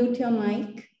unmute your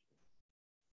mic.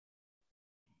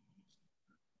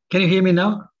 Can you hear me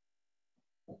now?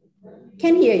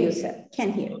 Can hear you, sir.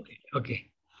 Can hear. Okay.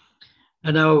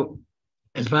 And now,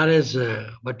 as far as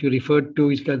what you referred to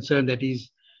is concerned, that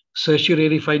is certiorari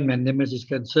ratified mandamus is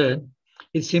concerned,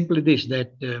 it's simply this,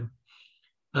 that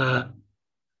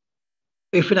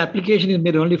if an application is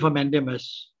made only for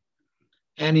mandamus,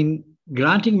 and in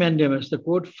granting mandamus, the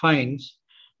court finds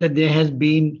that there has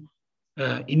been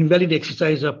invalid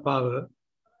exercise of power,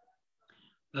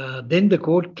 then the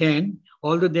court can,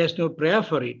 although there's no prayer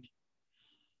for it,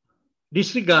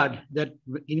 disregard that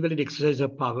invalid exercise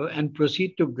of power and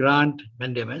proceed to grant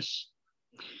mandamus.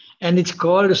 And it's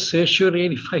called certiorari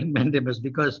ratified mandamus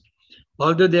because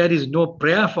although there is no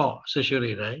prayer for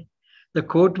certiorari, the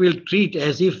court will treat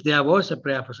as if there was a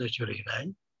prayer for certiorari,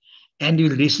 and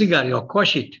will disregard or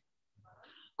quash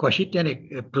it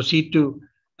and proceed to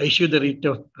issue the writ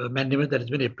of mandamus that has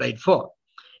been applied for.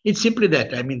 It's simply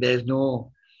that. I mean, there's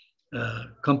no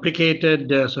complicated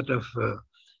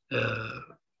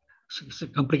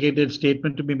complicated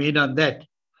statement to be made on that,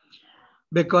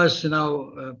 because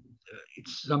now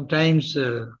it's sometimes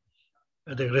the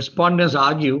respondents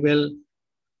argue, well,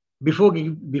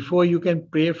 before you can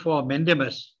pray for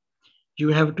mandamus, you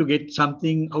have to get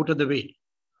something out of the way.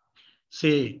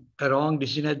 Say a wrong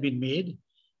decision has been made,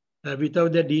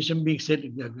 without that decision being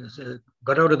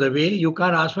got out of the way, you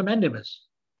can't ask for mandamus.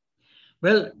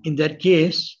 Well, in that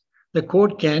case, the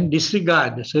court can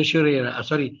disregard the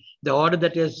certiorari, the order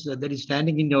that is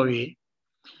standing in your way,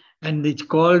 and it's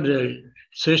called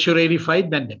certiorari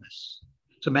ratified mandamus.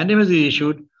 So mandamus is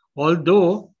issued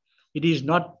although it is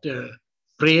not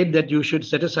prayed that you should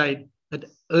set aside that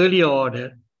earlier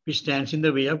order which stands in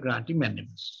the way of granting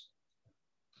mandamus.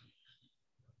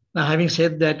 Now, having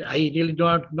said that, I really do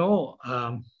not know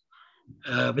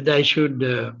whether I should,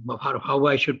 how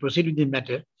I should proceed with the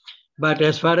matter. But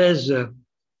as far as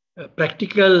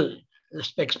practical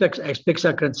aspects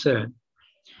are concerned,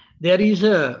 there is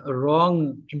a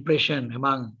wrong impression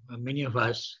among many of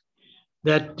us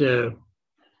that a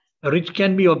writ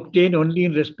can be obtained only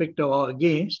in respect of or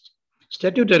against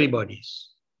statutory bodies.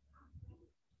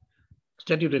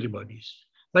 Statutory bodies.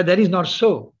 But that is not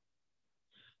so.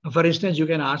 For instance, you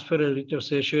can ask for a writ of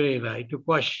certiorari to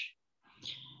quash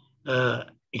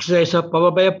exercise of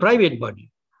power by a private body,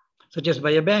 such as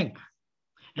by a bank.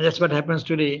 And that's what happens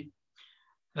today.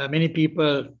 Many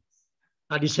people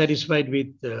are dissatisfied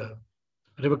with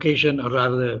revocation or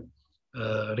rather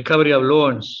recovery of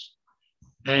loans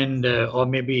and or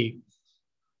maybe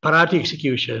parati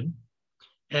execution.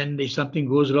 And if something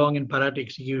goes wrong in parati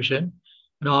execution,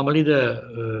 normally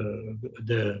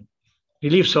the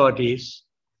relief sought is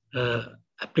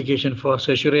application for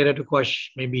certiorari to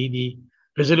quash maybe the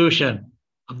resolution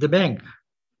of the bank.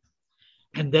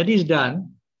 And that is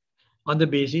done on the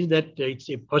basis that it's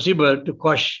impossible to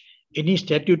quash any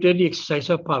statutory exercise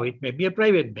of power. It may be a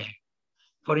private bank.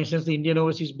 For instance, the Indian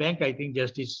Overseas Bank, I think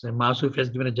Justice Masuf has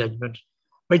given a judgment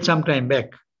quite some time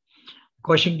back,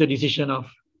 quashing the decision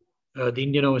of the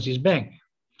Indian Overseas Bank.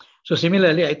 So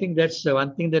similarly, I think that's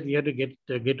one thing that we have to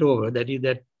get over, that is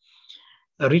that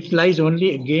a writ lies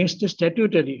only against the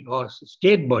statutory or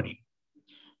state body,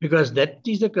 because that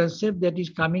is the concept that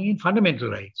is coming in fundamental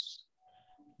rights.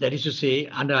 That is to say,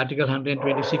 under Article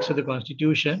 126 of the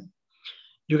Constitution,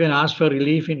 you can ask for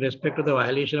relief in respect of the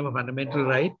violation of a fundamental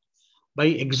right by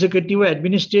executive or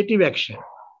administrative action.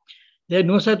 There is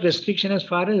no such restriction as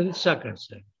far as writs are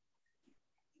concerned.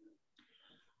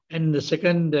 And the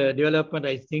second development,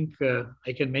 I think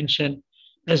I can mention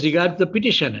as regards the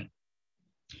petitioner.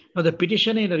 Now, the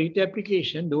petitioner in a writ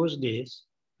application those days,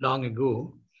 long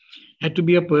ago, had to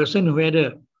be a person who had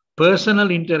a personal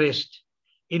interest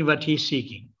in what he's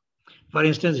seeking. For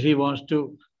instance, if he wants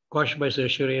to quash by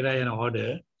certiorari an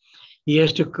order, he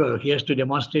has to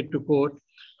demonstrate to court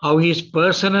how he is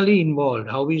personally involved,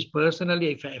 how he is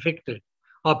personally affected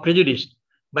or prejudiced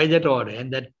by that order,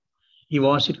 and that he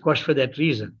wants it quashed for that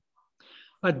reason.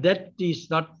 But that is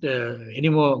not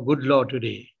anymore good law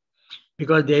today,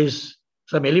 because there is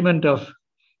some element of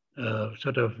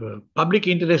public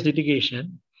interest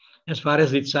litigation as far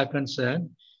as writs are concerned,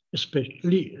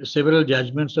 especially several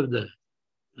judgments of the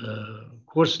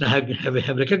courts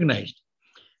have recognized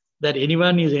that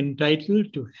anyone is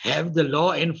entitled to have the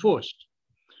law enforced.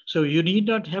 So you need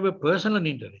not have a personal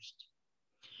interest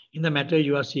in the matter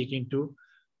you are seeking to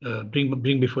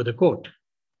bring before the court.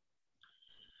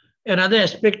 Another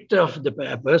aspect of the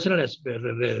personal aspect,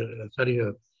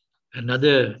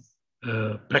 another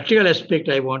practical aspect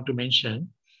I want to mention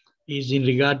is in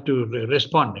regard to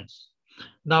respondents.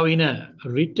 Now, in a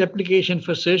writ application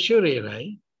for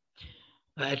certiorari,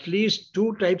 at least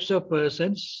two types of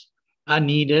persons are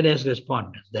needed as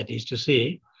respondents. That is to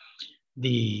say,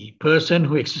 the person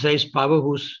who exercises power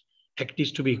whose act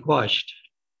is to be quashed.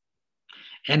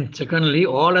 And secondly,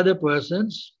 all other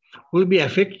persons will be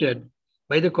affected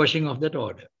by the quashing of that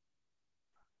order.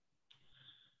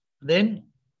 Then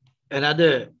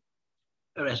another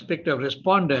aspect of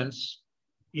respondents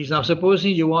is, now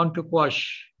supposing you want to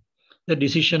quash the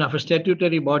decision of a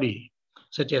statutory body,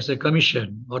 such as a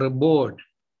commission or a board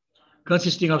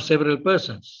consisting of several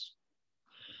persons.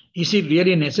 Is it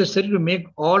really necessary to make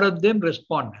all of them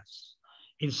respondents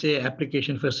in, say,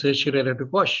 application for certiorari to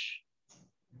quash?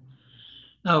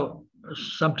 Now,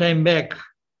 some time back,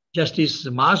 Justice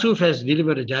Masuf has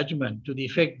delivered a judgment to the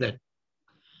effect that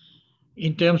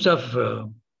in terms of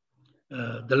the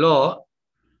law,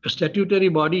 a statutory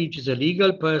body, which is a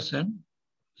legal person,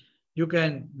 you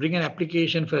can bring an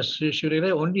application for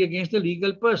certiorari only against the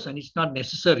legal person. It's not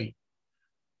necessary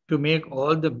to make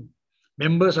all the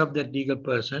members of that legal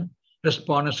person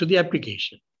respondents to the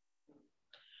application.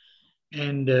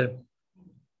 And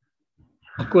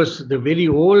of course, the very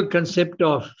old concept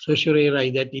of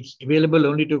certiorari, that it's available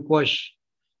only to quash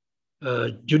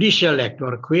a judicial act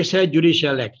or a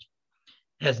quasi-judicial act,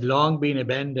 has long been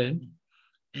abandoned.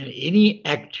 And any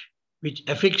act which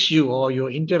affects you or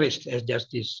your interest, as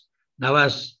Justice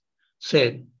Nawaz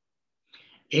said,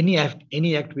 any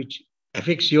act which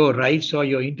affects your rights or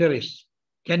your interests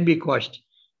can be quashed.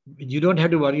 You don't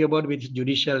have to worry about which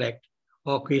judicial act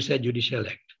or quasi-judicial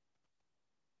act.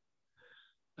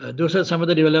 Those are some of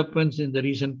the developments in the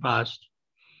recent past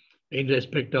in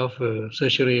respect of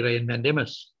certiorari and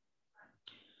mandamus.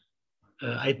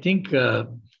 I think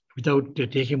without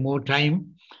taking more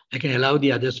time, I can allow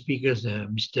the other speakers,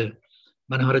 Mr.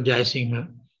 Manohara Jayasinghe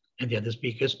and the other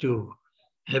speakers, to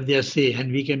have their say,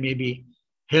 and we can maybe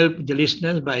help the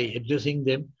listeners by addressing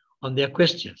them on their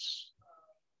questions.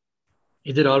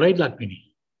 Is it all right,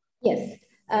 Lakmini? Yes.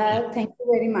 Thank you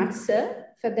very much, sir,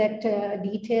 for that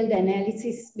detailed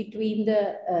analysis between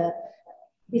the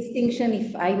distinction,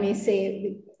 if I may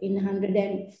say, in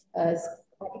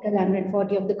Article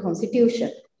 140 of the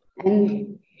Constitution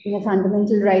and in a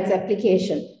fundamental rights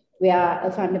application, where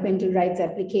a fundamental rights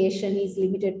application is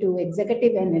limited to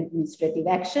executive and administrative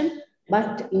action,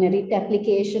 but in a writ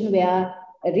application where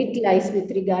a writ lies with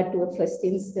regard to a first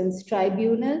instance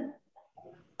tribunal,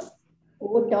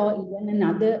 court, or even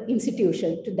another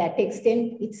institution. To that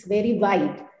extent, it's very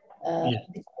wide, Yes.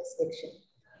 this section.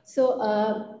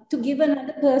 So to give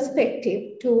another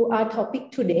perspective to our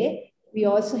topic today, we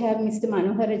also have Mr.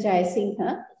 Manohara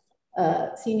Jayasinghe,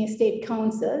 Senior State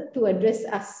Counsel, to address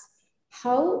us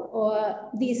how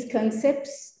these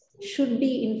concepts should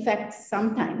be, in fact,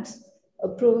 sometimes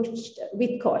approached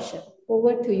with caution.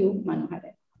 Over to you,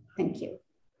 Manohara. Thank you.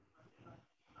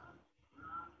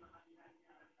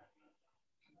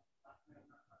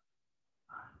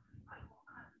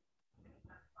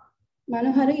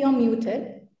 Manohara, you're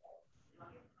muted.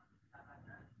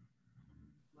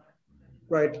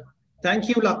 Right. Thank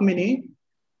you, Lakmini.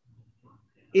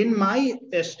 In my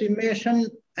estimation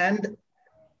and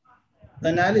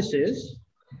analysis,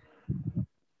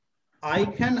 I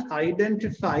can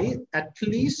identify at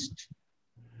least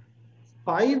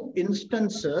 5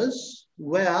 instances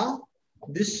where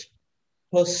this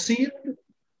perceived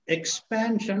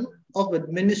expansion of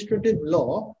administrative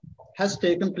law has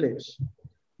taken place.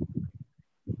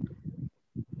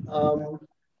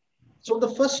 So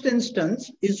the first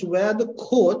instance is where the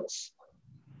courts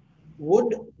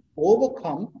would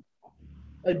overcome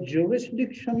a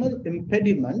jurisdictional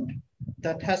impediment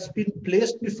that has been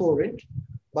placed before it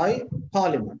by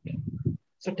Parliament.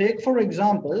 So take, for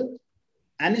example,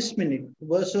 Anisminic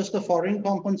versus the Foreign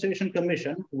Compensation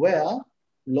Commission, where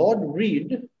Lord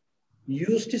Reed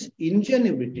used his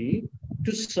ingenuity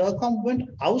to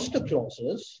circumvent ouster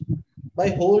clauses by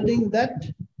holding that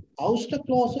ouster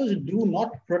clauses do not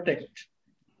protect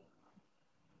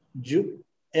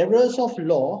errors of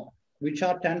law which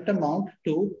are tantamount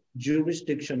to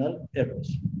jurisdictional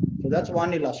errors. So that's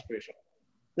one illustration.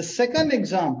 The second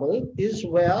example is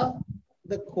where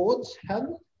the courts have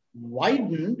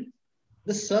widened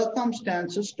the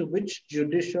circumstances to which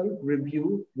judicial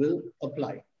review will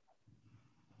apply.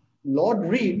 Lord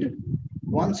Reed,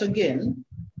 once again,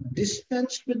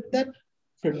 dispensed with that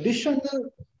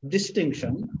traditional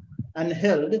distinction and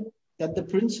held that the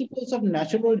principles of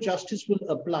natural justice will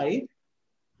apply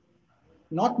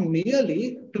not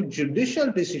merely to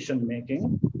judicial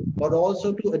decision-making, but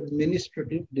also to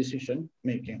administrative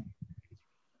decision-making.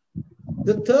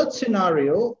 The third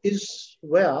scenario is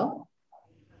where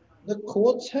the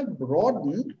courts have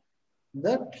broadened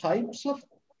the types of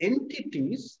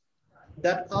entities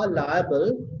that are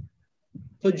liable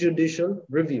for judicial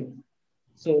review.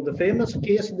 So the famous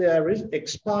case there is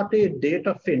Ex parte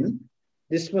Data Fin.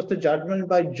 This was the judgment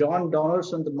by John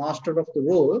Donaldson, the master of the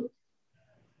role.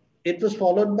 It was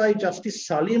followed by Justice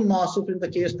Salim Masuf in the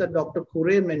case that Dr.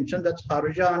 Kure mentioned, that's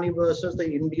Harjani versus the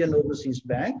Indian Overseas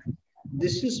Bank.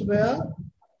 This is where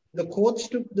the courts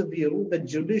took the view that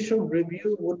judicial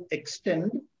review would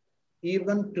extend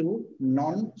even to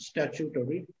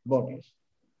non-statutory bodies.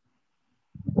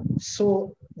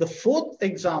 So the fourth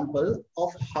example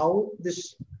of how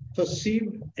this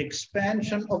perceived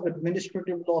expansion of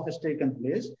administrative law has taken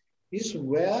place is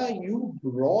where you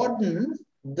broaden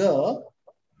the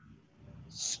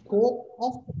scope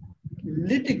of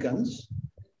litigants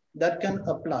that can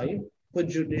apply for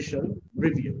judicial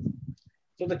review.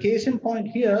 So the case in point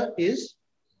here is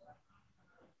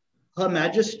Her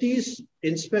Majesty's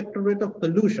Inspectorate of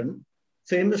Pollution,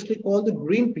 famously called the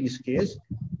Greenpeace case.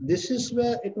 This is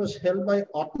where it was held by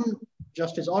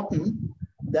Justice Otten,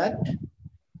 that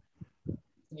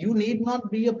you need not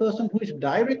be a person who is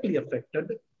directly affected.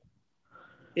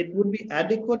 It would be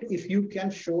adequate if you can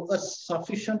show a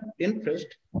sufficient interest,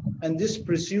 and this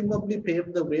presumably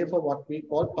paved the way for what we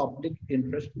call public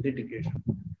interest litigation.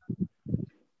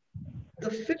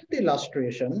 The fifth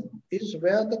illustration is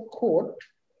where the court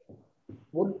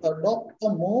would adopt a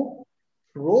more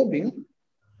probing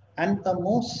and a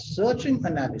more searching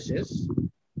analysis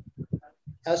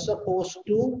as opposed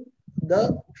to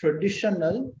the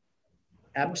traditional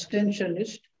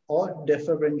abstentionist or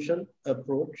deferential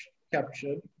approach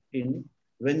captured in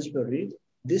Wensbury.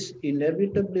 This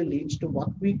inevitably leads to what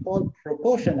we call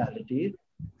proportionality,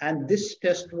 And this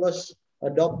test was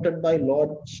adopted by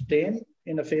Lord Steyn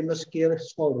in a famous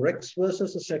case called Rex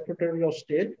versus the Secretary of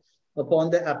State upon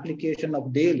the application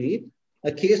of Daly,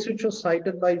 a case which was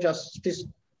cited by Justice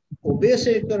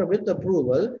Obesekar with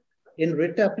approval in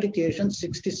writ application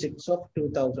 66 of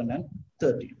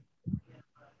 2013.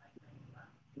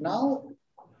 Now,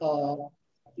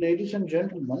 ladies and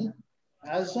gentlemen,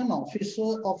 as an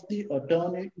officer of the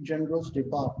Attorney General's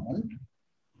Department,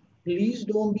 please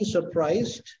don't be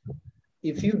surprised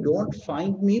if you don't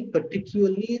find me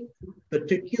particularly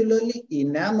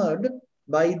enamored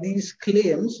by these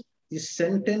claims, these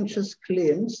sententious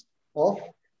claims of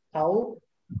how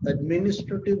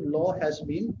administrative law has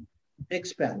been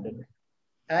expanded.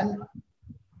 And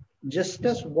just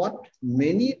as what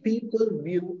many people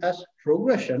view as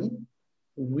progression,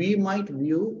 we might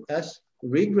view as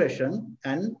regression,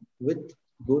 and with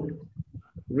good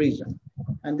reason.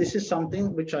 And this is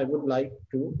something which I would like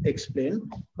to explain.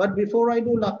 But before I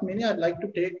do, Lakmini, I'd like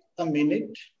to take a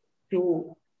minute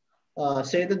to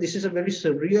say that this is a very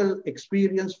surreal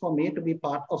experience for me to be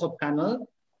part of a panel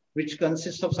which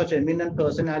consists of such eminent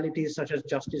personalities such as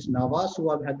Justice Nawaz, who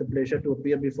I've had the pleasure to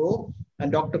appear before,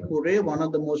 and Dr. Kure, one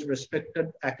of the most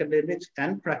respected academics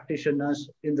and practitioners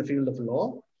in the field of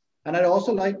law. And I'd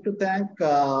also like to thank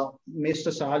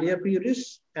Mr. Salia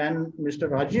Piris and Mr.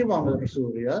 Rajiv Amar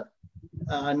Surya,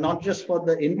 not just for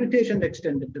the invitation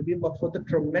extended to me, but for the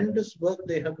tremendous work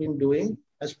they have been doing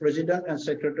as President and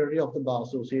Secretary of the Bar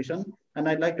Association. And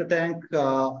I'd like to thank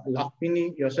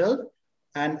Lakmini, yourself,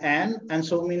 and Anne, and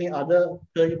so many other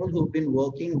people who've been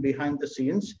working behind the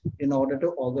scenes in order to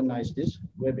organize this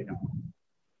webinar.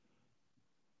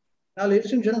 Now,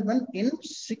 ladies and gentlemen, in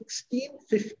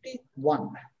 1651,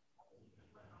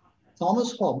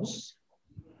 Thomas Hobbes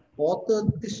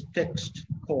authored this text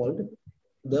called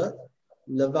the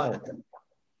Leviathan.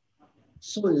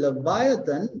 So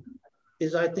Leviathan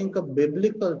is, I think, a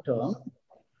biblical term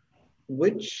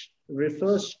which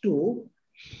refers to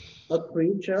a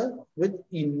creature with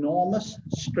enormous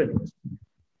strength.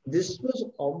 This was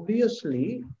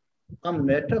obviously a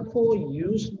metaphor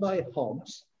used by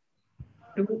Hobbes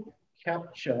to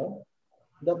capture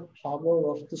the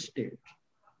power of the state.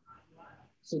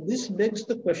 So this begs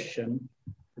the question,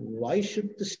 why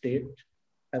should the state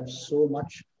have so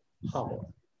much power?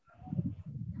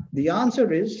 The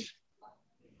answer is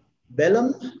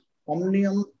bellum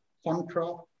omnium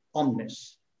contra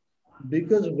omnes,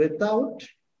 because without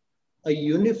a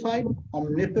unified,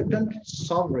 omnipotent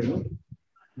sovereign,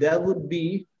 there would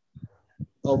be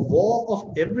a war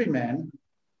of every man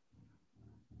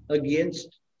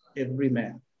against every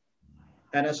man.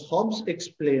 And as Hobbes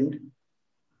explained,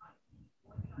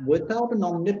 without an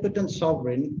omnipotent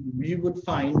sovereign, we would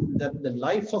find that the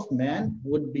life of man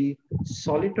would be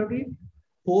solitary,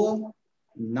 poor,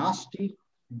 nasty,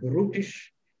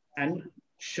 brutish, and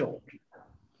short.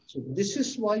 So this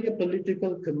is why a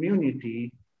political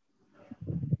community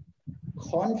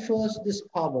confers this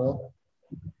power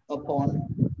upon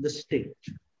the state.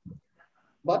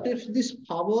 But if this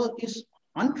power is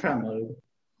untrammeled,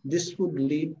 this would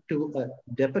lead to a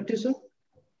despotism,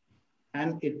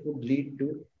 and it would lead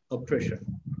to oppression.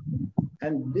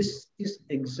 And this is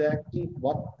exactly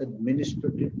what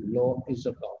administrative law is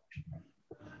about: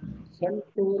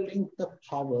 controlling the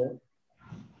power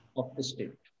of the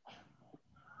state.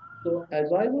 So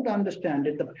as I would understand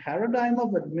it, the paradigm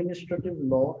of administrative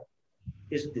law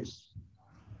is this: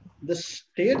 the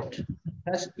state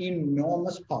has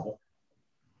enormous power.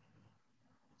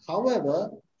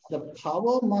 However, the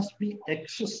power must be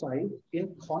exercised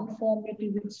in conformity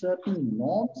with certain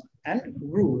norms and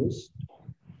rules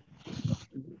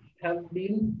which have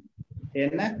been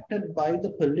enacted by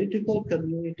the political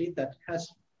community that has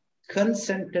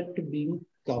consented to being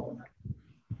governed.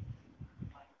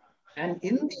 And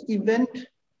in the event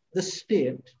the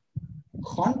state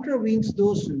contravenes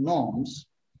those norms,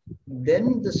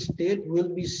 then the state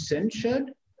will be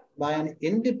censured by an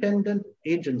independent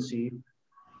agency,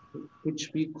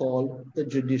 which we call the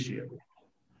judiciary.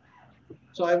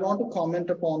 So I want to comment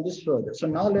upon this further. So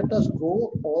now let us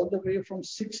go all the way from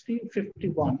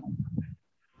 1651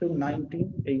 to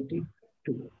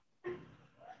 1982.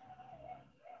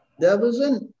 There was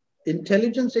an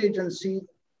intelligence agency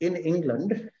in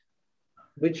England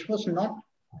which was not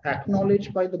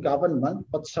acknowledged by the government,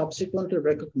 but subsequently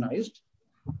recognized,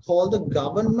 called the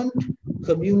Government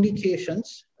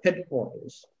Communications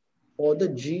Headquarters, or the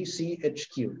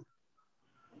GCHQ.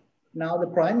 Now, the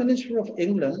Prime Minister of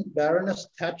England, Baroness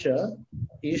Thatcher,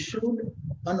 issued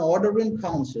an order in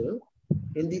council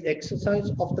in the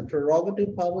exercise of the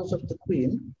prerogative powers of the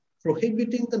Queen,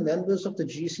 prohibiting the members of the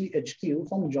GCHQ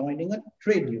from joining a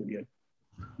trade union.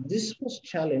 This was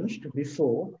challenged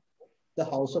before the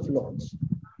House of Lords,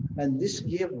 and this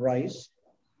gave rise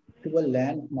to a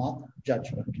landmark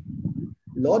judgment.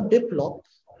 Lord Diplock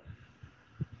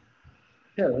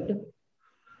held,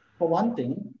 for one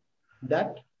thing,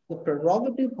 that the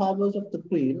prerogative powers of the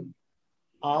Queen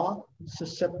are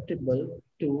susceptible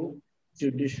to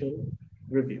judicial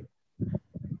review.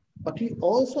 But he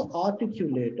also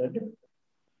articulated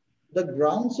the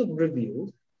grounds of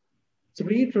review,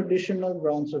 three traditional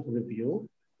grounds of review: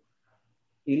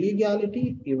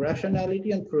 illegality,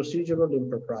 irrationality, and procedural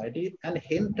impropriety, and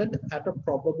hinted at a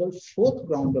probable fourth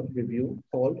ground of review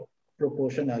called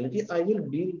proportionality. I will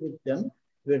deal with them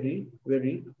very,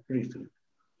 very briefly.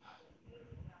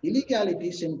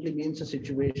 Illegality simply means a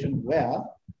situation where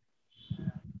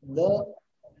the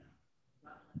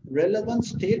relevant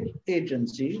state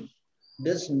agency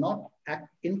does not act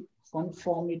in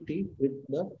conformity with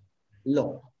the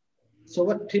law. So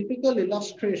a typical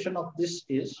illustration of this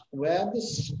is where the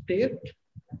state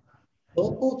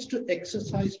purports to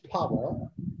exercise power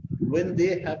when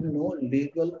they have no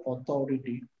legal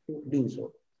authority to do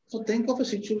so. So think of a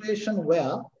situation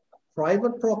where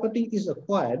private property is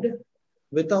acquired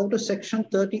without a Section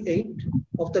 38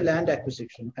 of the Land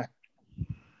Acquisition Act,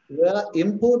 where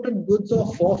imported goods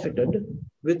are forfeited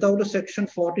without a Section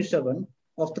 47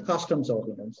 of the Customs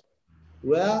Ordinance,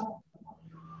 where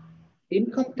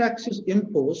income tax is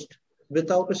imposed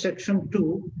without a Section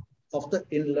 2 of the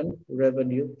Inland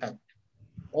Revenue Act.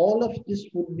 All of this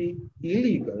would be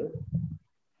illegal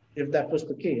if that was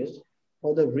the case,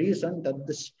 for the reason that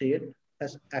the state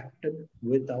has acted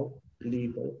without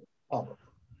legal power.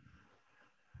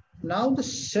 Now, the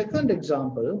second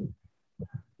example,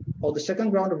 or the second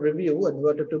ground of review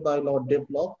adverted to by Lord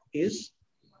Diplock, is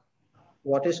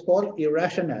what is called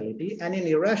irrationality. And in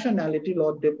irrationality,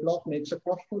 Lord Diplock makes a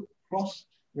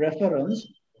cross-reference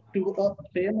to a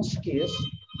famous case,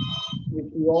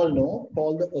 which we all know,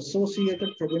 called the Associated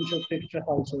Provincial Picture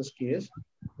Houses case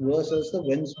versus the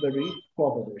Wednesbury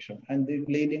Corporation, and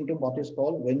leading to what is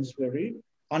called Wednesbury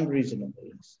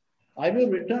unreasonableness. I will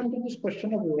return to this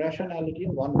question of irrationality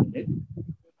in 1 minute.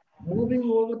 Moving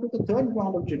over to the third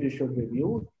ground of judicial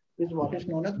review is what is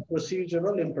known as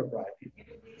procedural impropriety.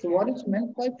 So what is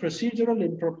meant by procedural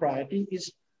impropriety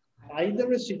is either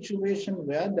a situation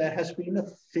where there has been a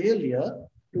failure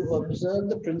to observe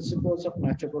the principles of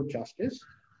natural justice,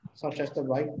 such as the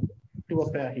right to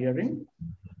a fair hearing,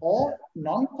 or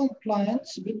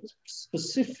non-compliance with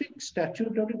specific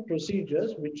statutory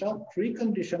procedures which are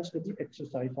preconditions to the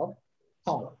exercise of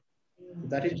power.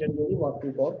 That is generally what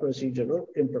we call procedural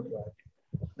impropriety.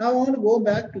 Now I want to go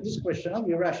back to this question of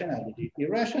irrationality.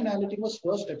 Irrationality was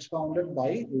first expounded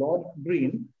by Lord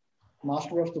Green,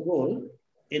 Master of the Gold,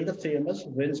 in the famous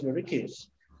Wednesbury case.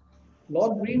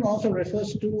 Lord Green also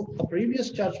refers to a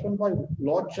previous judgment by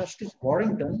Lord Justice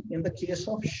Warrington in the case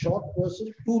of Short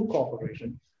versus Pool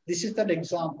Corporation. This is that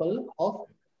example of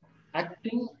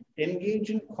acting,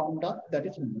 engaging conduct that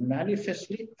is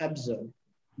manifestly absurd,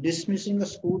 dismissing a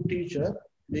school teacher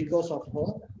because of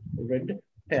her red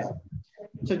hair.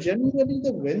 So generally,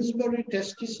 the Wednesbury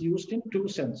test is used in two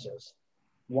senses.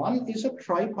 One is a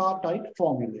tripartite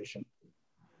formulation.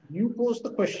 You pose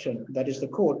the question, that is the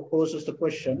court poses the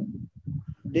question,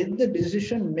 did the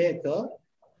decision maker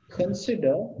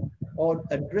consider or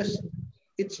address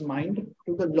its mind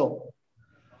to the law?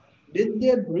 Did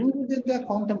they bring within their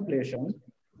contemplation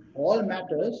all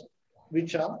matters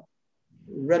which are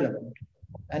relevant?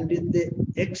 And did they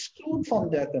exclude from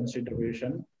their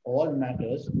consideration all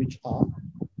matters which are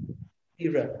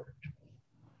irrelevant?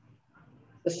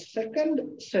 The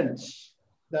second sense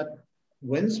that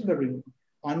Wednesbury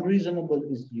unreasonable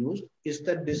is used is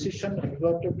that decision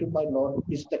adverted to by Lord,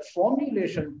 is that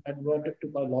formulation adverted to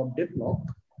by Lord Diplock,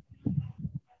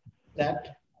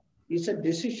 that is a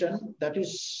decision that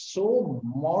is so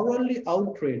morally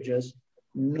outrageous,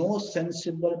 no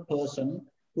sensible person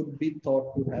could be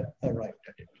thought to have arrived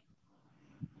at it.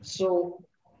 So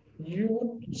you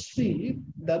would see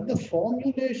that the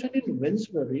formulation in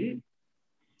Wednesbury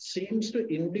seems to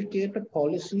indicate a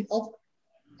policy of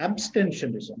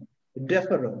abstentionism,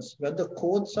 deference, where the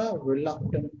courts are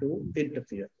reluctant to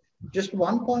interfere. Just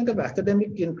one point of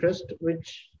academic interest,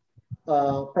 which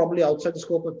probably outside the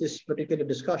scope of this particular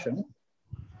discussion,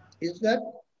 is that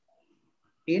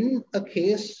in a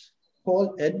case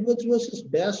called Edwards versus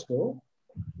BASL,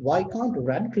 Viscount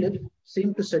Radcliffe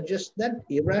seemed to suggest that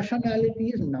irrationality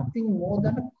is nothing more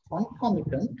than a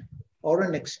concomitant or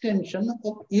an extension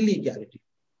of illegality.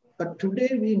 But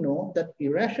today we know that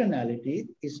irrationality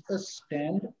is a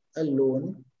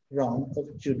stand-alone round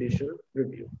of judicial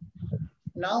review.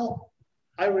 Now,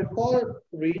 I recall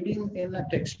reading in a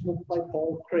textbook by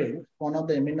Paul Craig, one of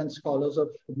the eminent scholars of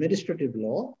administrative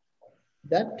law,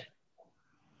 that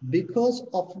because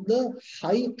of the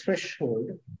high threshold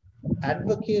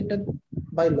advocated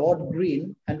by Lord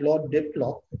Green and Lord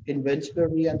Diplock in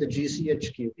Wensbury and the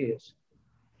GCHQ case,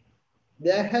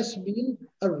 there has been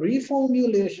a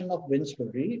reformulation of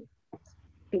Wensbury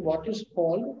to what is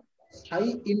called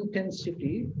high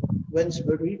intensity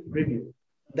Wensbury review.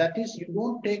 That is, you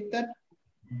don't take that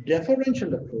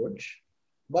deferential approach,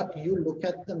 but you look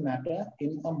at the matter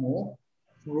in a more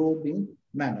probing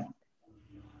manner.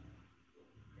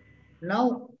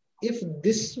 Now, if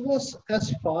this was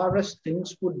as far as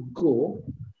things would go,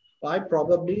 I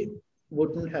probably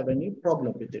wouldn't have any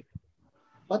problem with it.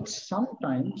 But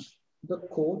sometimes the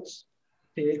courts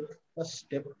take a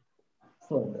step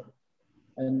further.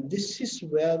 And this is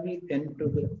where we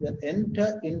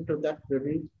enter into that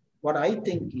very, what I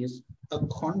think is a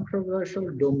controversial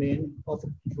domain of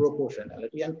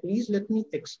proportionality. And please let me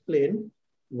explain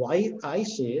why I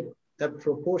say that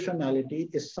proportionality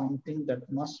is something that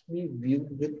must be viewed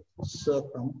with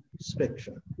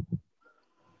circumspection.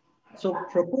 So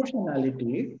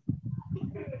proportionality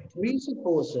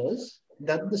presupposes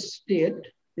that the state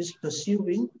is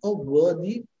pursuing a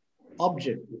worthy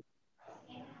objective.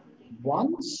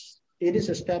 Once it is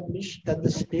established that the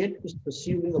state is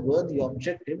pursuing a worthy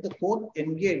objective, the court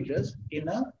engages in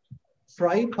a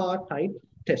tripartite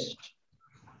test.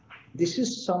 This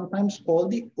is sometimes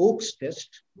called the Oakes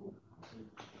test,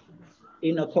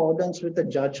 in accordance with the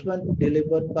judgment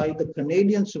delivered by the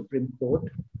Canadian Supreme Court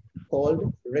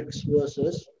called Rex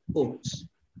versus Oakes.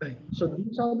 Right. So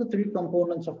these are the three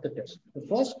components of the test. The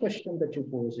first question that you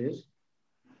pose is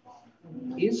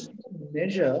the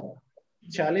measure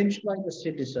challenged by the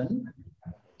citizen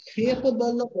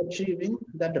capable of achieving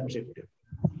that objective?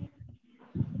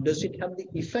 Does it have the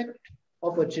effect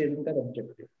of achieving that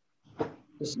objective?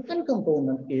 The second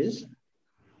component is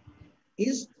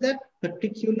that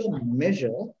particular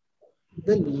measure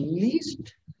the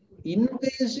least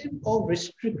invasive or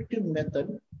restrictive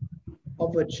method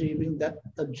of achieving that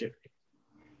objective?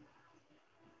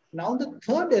 Now, the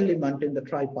third element in the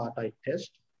tripartite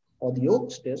test or the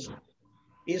Oakes test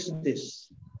is this.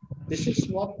 This is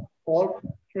what Paul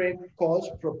Craig calls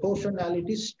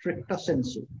proportionality stricta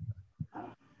sensu.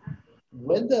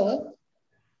 Whether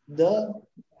the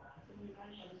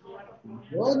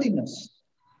worthiness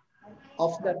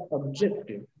of that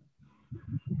objective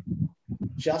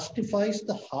justifies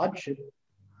the hardship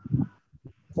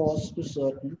caused to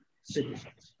certain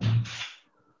citizens.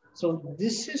 So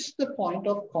this is the point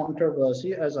of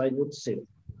controversy, as I would say,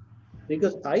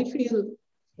 because I feel,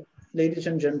 ladies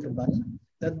and gentlemen,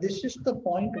 that this is the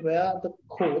point where the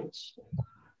courts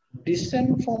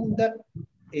descend from that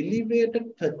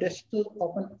elevated pedestal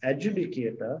of an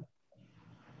adjudicator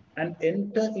and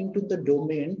enter into the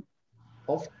domain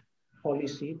of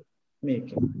policy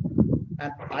making.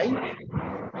 And I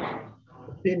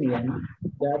opinion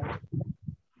that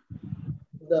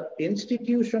the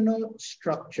institutional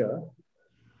structure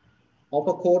of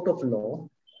a court of law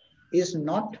is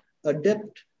not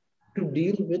adept to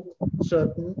deal with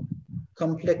certain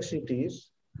complexities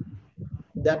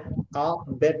that are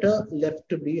better left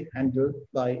to be handled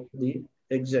by the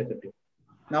executive.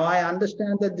 Now, I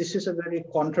understand that this is a very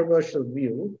controversial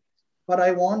view, but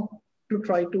I want to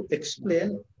try to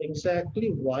explain exactly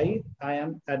why I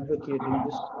am advocating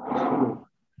this view.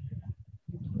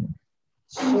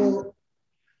 So,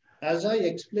 as I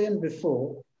explained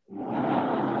before,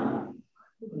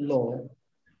 law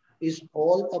is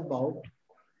all about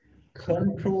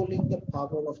controlling the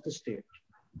power of the state.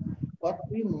 But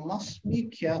we must be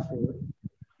careful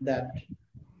that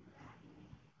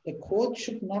the court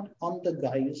should not, on the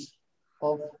guise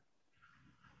of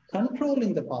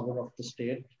controlling the power of the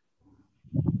state,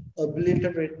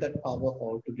 obliterate that power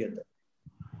altogether.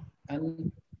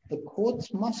 And the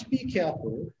courts must be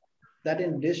careful that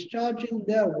in discharging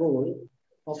their role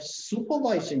of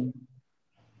supervising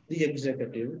the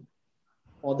executive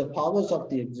or the powers of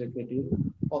the executive,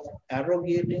 of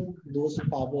arrogating those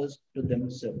powers to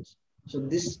themselves. So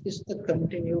this is the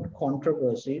continued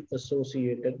controversy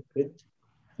associated with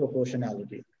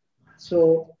proportionality.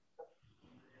 So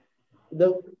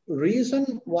the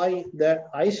reason why that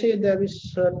I say there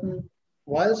is certain,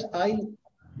 whilst I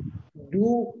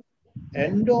do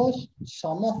endorse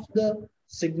some of the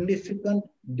significant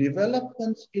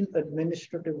developments in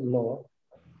administrative law,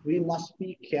 we must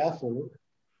be careful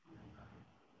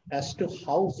as to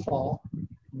how far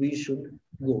we should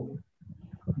go.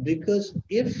 Because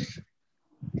if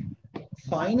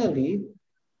finally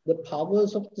the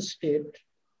powers of the state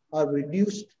are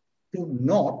reduced to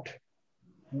naught,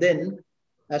 then,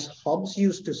 as Hobbes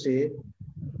used to say,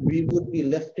 we would be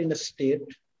left in a state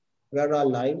where our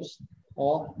lives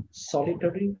are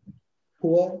solitary,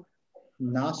 poor,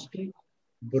 nasty,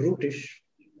 brutish,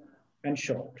 and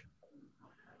short.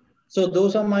 So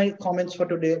those are my comments for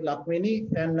today, Lakmini,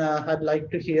 and I'd like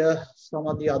to hear some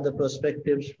of the other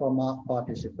perspectives from our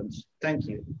participants. Thank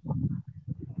you.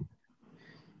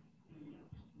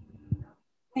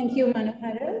 Thank you,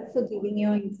 Manohara, for giving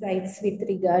your insights with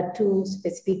regard to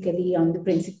specifically on the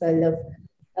principle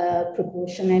of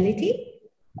proportionality.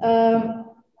 I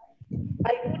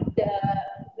would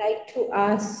like to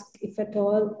ask, if at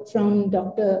all, from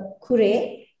Dr.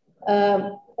 Kure.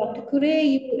 Dr. Kure,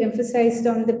 you emphasized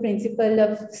on the principle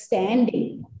of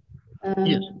standing.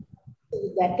 Yes.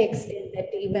 To that extent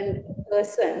that even a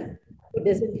person who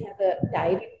doesn't have a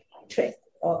direct interest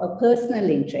or a personal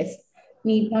interest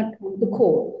need not come to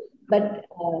court. But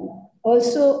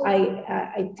also,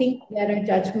 I think there are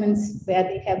judgments where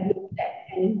they have looked at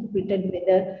and interpreted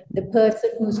whether the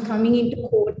person who's coming into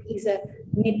court is a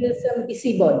meddlesome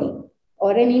busybody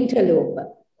or an interloper.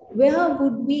 Where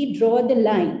would we draw the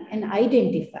line and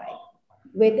identify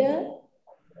whether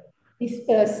this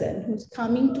person who's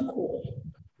coming to court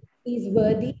is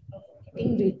worthy of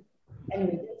getting rid and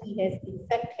whether he has in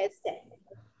fact has that?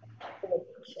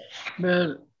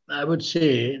 Well, I would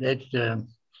say that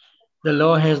the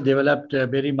law has developed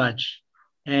very much,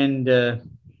 and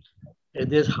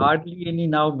there's hardly any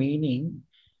now meaning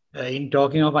in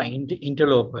talking of an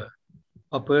interloper,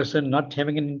 a person not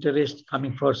having an interest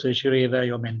coming for certiorari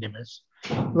or mandamus.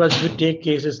 Because if you take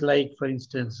cases like, for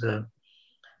instance,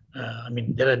 I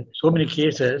mean, there are so many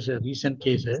cases, recent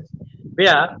cases,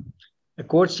 where the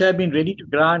courts have been ready to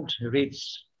grant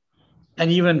writs and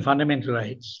even fundamental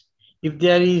rights if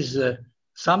there is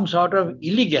some sort of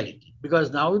illegality.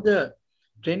 Because now the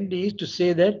trend is to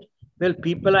say that, well,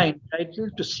 people are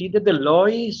entitled to see that the law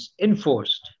is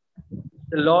enforced.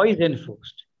 The law is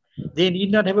enforced. They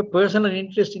need not have a personal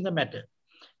interest in the matter,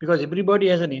 because everybody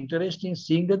has an interest in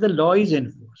seeing that the law is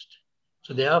enforced.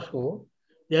 So therefore,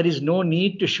 there is no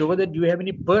need to show that you have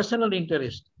any personal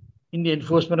interest in the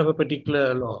enforcement of a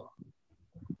particular law.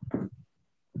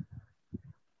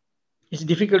 It's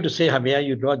difficult to say where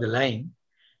you draw the line,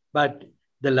 but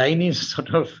the line is sort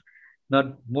of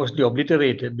not mostly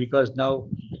obliterated, because now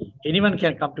anyone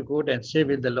can come to court and say,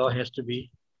 well, the law has to be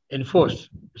enforced,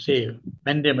 say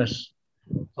mandamus.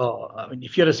 Or, I mean,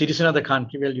 if you're a citizen of the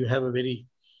country, well, you have a very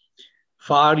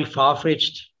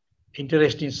far-fetched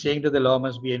interest in saying that the law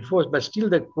must be enforced, but still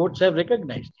the courts have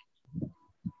recognized it.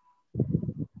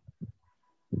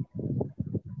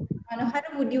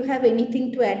 Manohara, would you have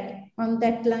anything to add on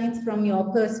that lines from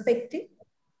your perspective?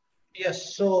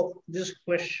 Yes, so this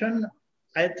question,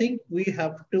 I think we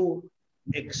have to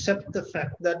accept the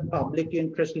fact that public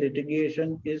interest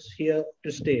litigation is here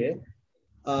to stay.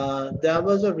 There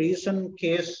was a recent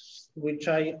case which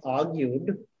I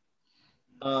argued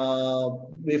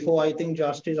before, I think,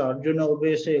 Justice Arjuna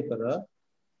Obesekara,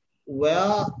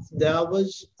 where there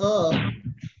was a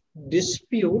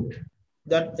dispute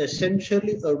that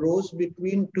essentially arose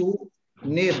between two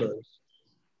neighbors.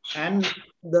 And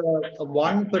the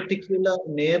one particular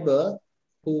neighbor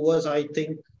who was, I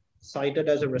think, cited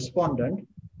as a respondent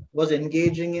was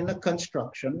engaging in a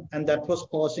construction, and that was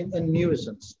causing a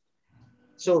nuisance.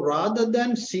 So rather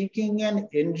than seeking an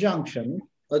injunction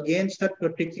against that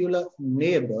particular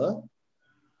neighbor,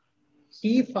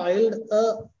 he filed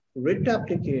a writ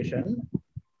application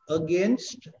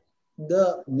against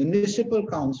the municipal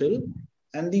council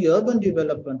and the urban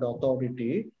development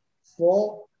authority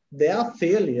for their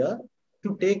failure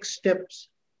to take steps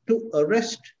to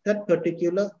arrest that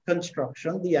particular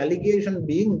construction, the allegation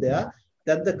being there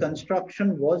that the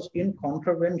construction was in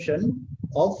contravention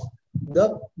of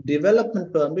the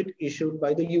development permit issued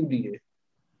by the UDA.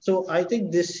 So I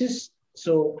think this is,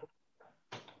 so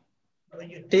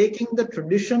taking the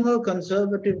traditional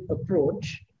conservative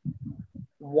approach,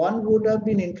 one would have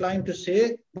been inclined to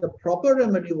say the proper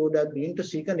remedy would have been to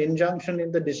seek an injunction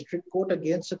in the district court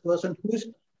against a person who is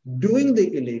doing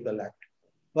the illegal act.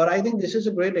 But I think this is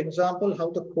a great example how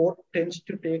the court tends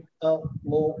to take a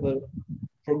more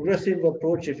progressive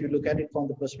approach, if you look at it from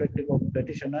the perspective of the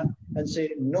petitioner, and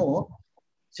say, no,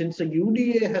 since the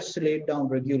UDA has laid down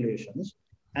regulations,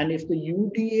 and if the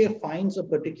UDA finds a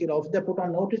particular, if they put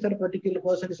on notice that a particular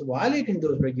person is violating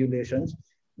those regulations,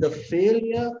 the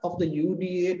failure of the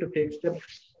UDA to take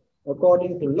steps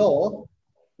according to law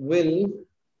will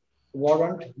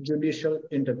warrant judicial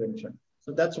intervention.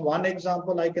 So that's one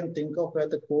example I can think of where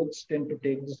the courts tend to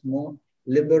take this more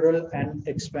liberal and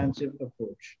expansive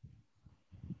approach.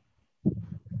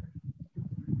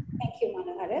 Thank you,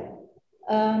 Manohara.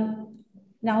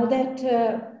 Now that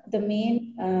the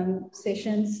main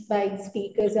sessions by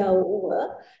speakers are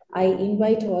over, I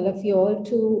invite all of you all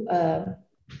to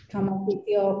come up with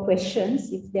your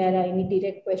questions, if there are any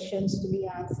direct questions to be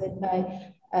answered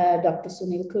by Dr.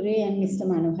 Sunil Kure and Mr.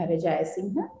 Manohara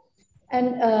Jayasinghe. And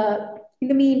in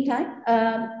the meantime,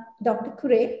 Dr.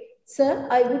 Kure, sir,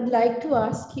 I would like to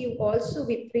ask you also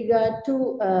with regard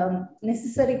to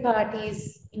necessary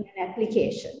parties in an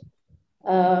application.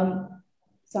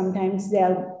 Sometimes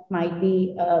there might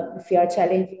be, if you are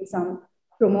challenging some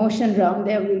promotion round,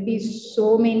 there will be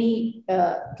so many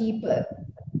people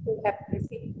who have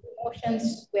received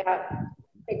promotions where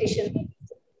petition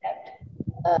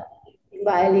that in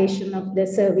violation of the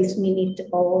service minute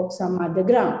or some other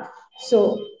ground.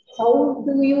 So how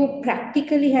do you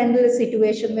practically handle a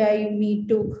situation where you need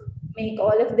to make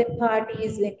all of the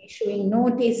parties then issuing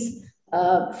notice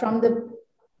apart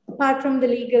from the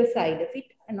legal side of it,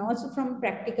 and also from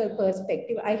practical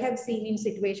perspective? I have seen in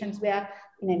situations where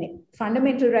in a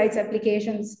fundamental rights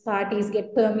applications, parties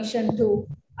get permission to,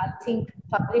 I think,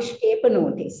 publish paper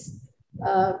notice.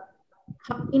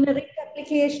 In a writ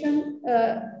application,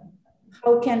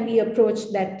 how can we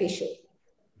approach that issue?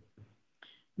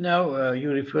 Now,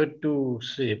 you referred to,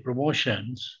 say,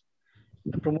 promotions.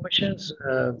 The promotions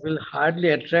will hardly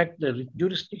attract the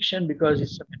jurisdiction because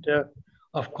it's a matter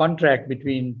of contract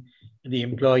between the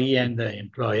employee and the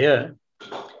employer.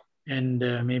 And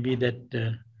maybe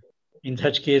that in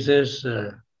such cases,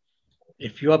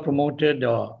 if you are promoted,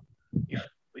 or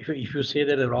if you say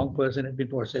that the wrong person has been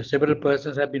promoted, several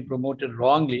persons have been promoted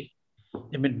wrongly,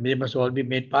 they must all be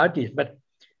made parties. But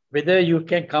whether you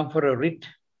can come for a writ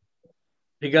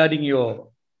regarding your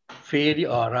failure,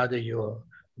 or rather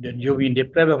you've been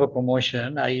deprived of a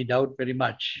promotion, I doubt very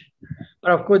much.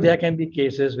 But of course, there can be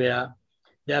cases where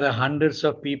there are hundreds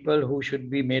of people who should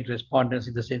be made respondents,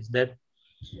 in the sense that,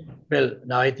 well,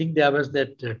 now I think there was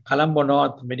that Colombo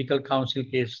North Medical Council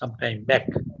case some time back.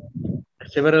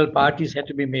 Several parties had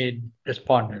to be made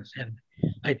respondents. And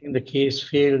I think the case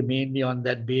failed mainly on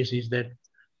that basis, that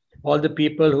all the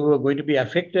people who were going to be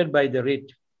affected by the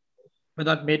writ were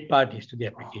not made parties to the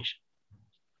application.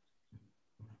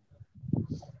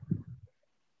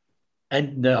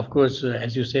 And of course,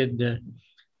 as you said,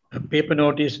 a paper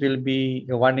notice will be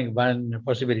one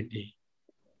possibility.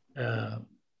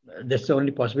 That's the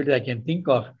only possibility I can think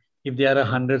of if there are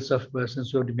hundreds of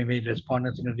persons who have to be made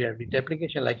respondents in a writ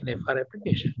application, like an FR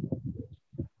application.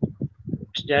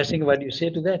 Mr. Jayasinghe, what do you say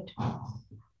to that?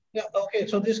 Yeah, okay.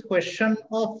 So this question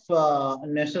of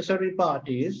necessary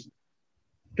parties,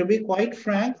 to be quite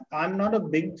frank, I'm not a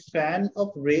big fan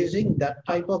of raising that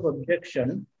type of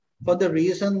objection, for the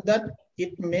reason that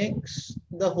it makes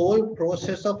the whole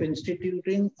process of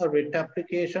instituting a writ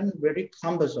application very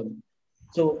cumbersome.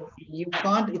 So you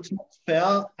can't, it's not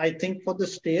fair, I think, for the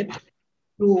state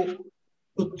to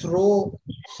throw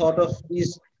sort of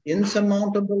these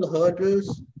insurmountable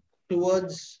hurdles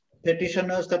towards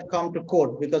petitioners that come to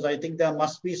court, because I think there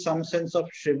must be some sense of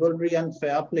chivalry and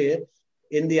fair play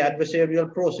in the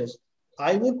adversarial process.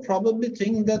 I would probably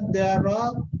think that there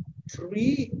are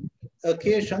 3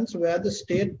 occasions where the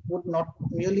state would not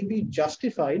merely be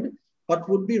justified, but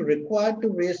would be required to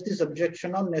raise this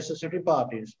objection on necessary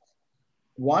parties.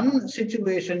 One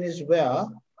situation is where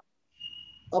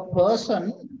a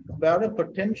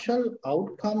potential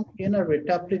outcome in a writ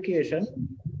application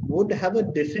would have a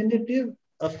definitive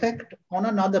effect on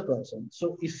another person.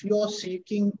 So if you're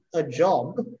seeking a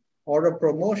job or a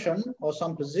promotion or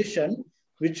some position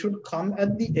which would come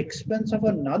at the expense of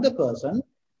another person,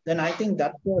 then I think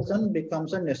that person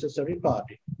becomes a necessary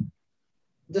party.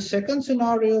 The second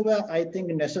scenario where I think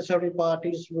necessary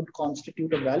parties would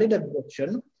constitute a valid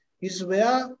objection is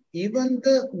where even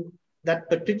that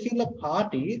particular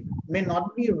party may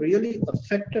not be really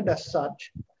affected as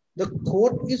such. The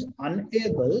court is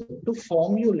unable to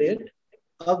formulate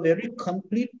a very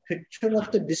complete picture of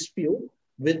the dispute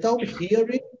without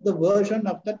hearing the version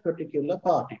of that particular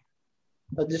party.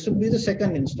 This would be the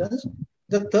second instance.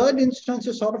 The third instance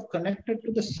is sort of connected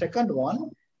to the second one.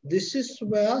 This is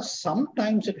where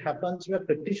sometimes it happens where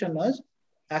petitioners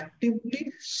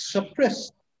actively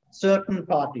suppress certain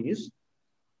parties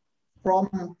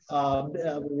from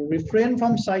refrain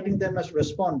from citing them as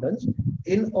respondents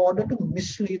in order to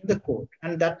mislead the court.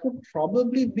 And that would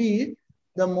probably be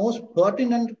the most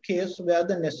pertinent case where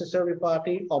the necessary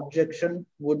party objection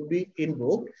would be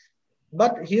invoked.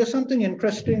 But here's something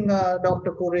interesting,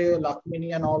 Dr. Kure,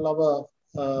 Lakmini, and all our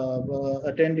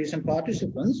attendees and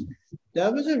participants.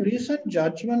 There was a recent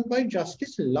judgment by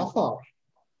Justice Lafar.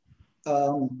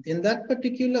 In that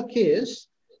particular case,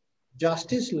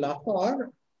 Justice Lafar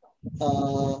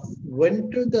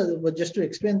went to the, just to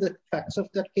explain the facts of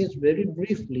that case very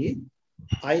briefly,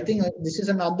 I think this is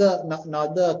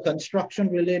another construction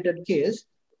related case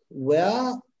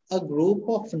where a group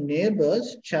of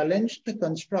neighbors challenged the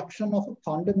construction of a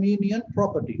condominium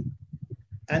property.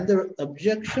 And the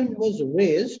objection was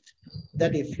raised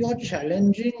that if you're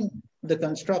challenging the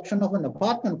construction of an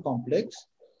apartment complex,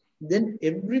 then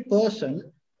every person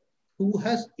who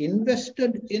has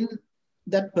invested in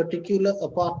that particular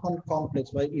apartment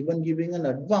complex by even giving an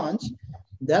advance,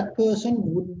 that person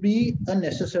would be a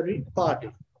necessary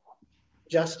party.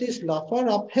 Justice Lafar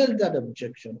upheld that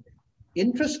objection.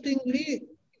 Interestingly,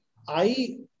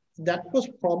 that was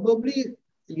probably,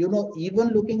 even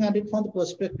looking at it from the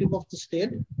perspective of the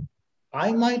state,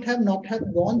 I might have not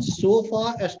have gone so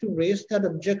far as to raise that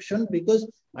objection, because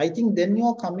I think then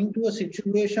you're coming to a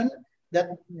situation that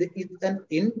an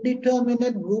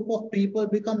indeterminate group of people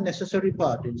become necessary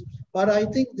parties. But I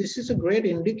think this is a great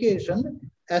indication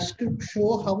as to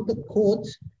show how the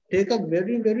courts take a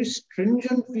very, very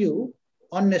stringent view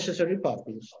on necessary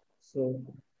parties. So.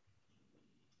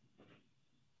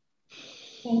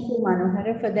 Thank you,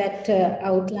 Manohara, for that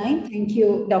outline. Thank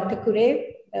you, Dr. Kure,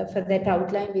 for that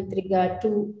outline with regard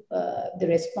to the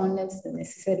respondents, the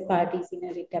necessary parties in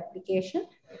a writ application.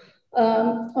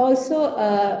 Also,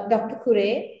 Dr.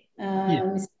 Kure,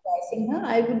 Mr. Singha,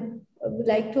 I would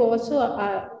like to also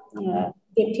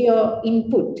get your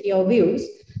input, your views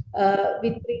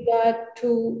with regard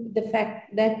to the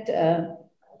fact that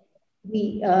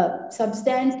the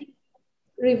substantive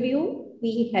review,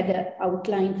 we had an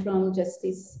outline from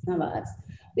Justice Nawaz.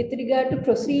 With regard to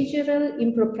procedural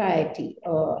impropriety,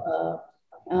 or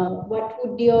what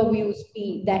would your views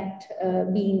be, that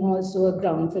being also a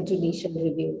ground for judicial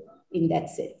review in that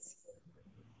sense?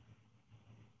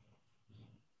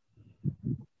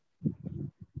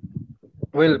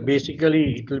 Well,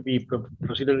 basically, it will be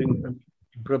procedural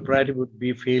impropriety would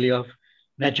be failure of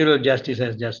natural justice,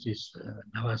 as Justice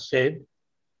Nawaz said.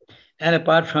 And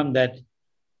apart from that,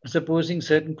 supposing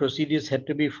certain procedures had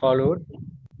to be followed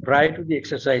prior to the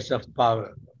exercise of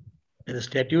power, and the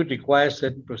statute requires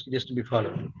certain procedures to be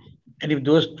followed. And if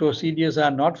those procedures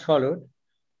are not followed,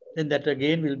 then that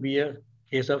again will be a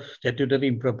case of statutory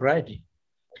impropriety,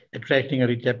 attracting a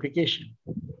writ application.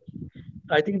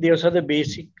 I think those are the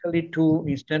basically two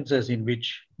instances in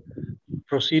which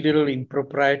procedural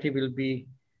impropriety will be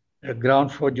a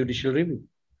ground for judicial review.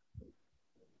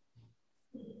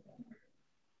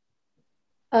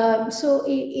 So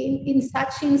in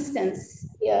such instance,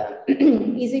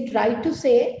 is it right to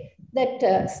say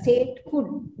that state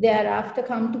could thereafter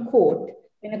come to court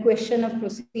when a question of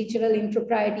procedural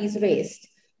impropriety is raised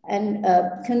and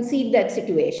concede that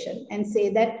situation and say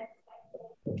that,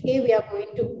 okay, we are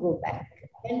going to go back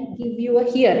and give you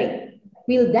a hearing?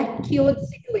 Will that cure the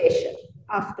situation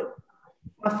afterwards?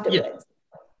 Yes.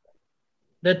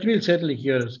 That will certainly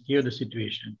cure the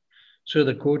situation. So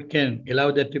the court can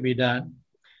allow that to be done.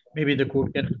 Maybe the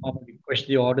court can formally question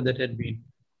the order that had been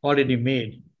already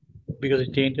made because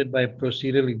it's tainted by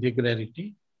procedural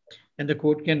irregularity. And the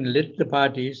court can let the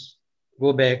parties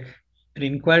go back and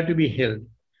inquiry to be held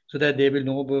so that there will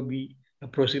no more be a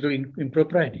procedural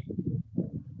impropriety.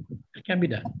 It can be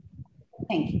done.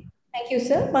 Thank you. Thank you,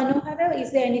 sir. Manohara,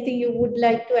 is there anything you would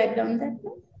like to add on that?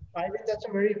 I think that's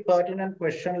a very pertinent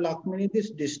question, Lakshmini,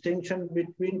 this distinction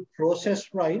between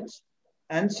process rights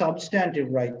and substantive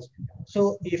rights.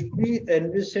 So if we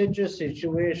envisage a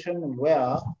situation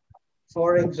where,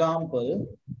 for example,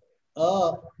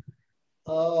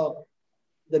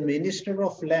 the Minister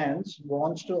of Lands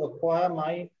wants to acquire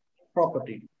my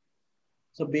property.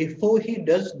 So before he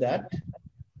does that,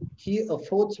 he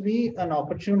affords me an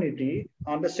opportunity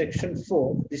under Section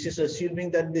 4. This is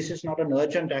assuming that this is not an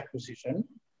urgent acquisition,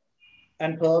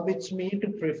 and permits me to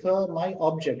prefer my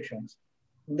objections.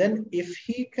 Then if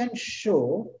he can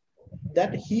show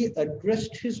that he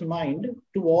addressed his mind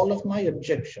to all of my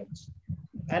objections,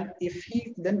 and if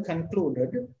he then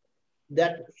concluded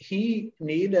that he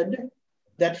needed,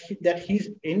 that he's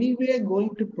anyway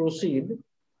going to proceed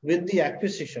with the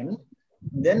acquisition,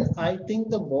 then I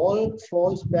think the ball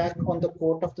falls back on the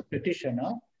court of the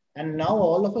petitioner. And now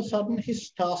all of a sudden his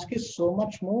task is so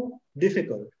much more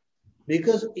difficult.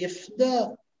 Because if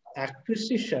the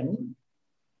acquisition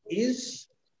is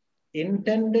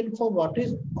intended for what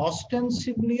is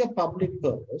ostensibly a public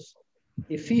purpose,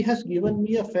 if he has given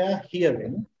me a fair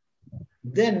hearing,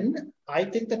 then I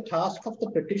think the task of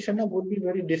the petitioner would be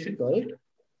very difficult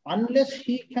unless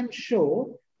he can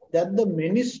show that the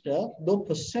minister, though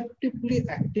perceptibly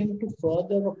acting to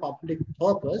further a public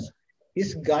purpose,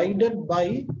 is guided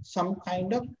by some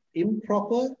kind of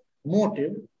improper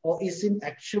motive or is in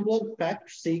actual fact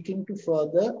seeking to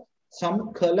further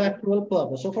some collateral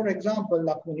purpose. So for example,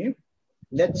 Lakshmi,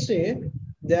 let's say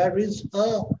there is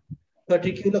a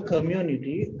particular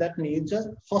community that needs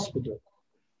a hospital.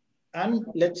 And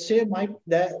let's say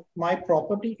my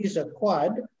property is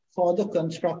acquired for the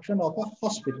construction of a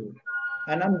hospital.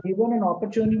 And I'm given an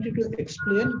opportunity to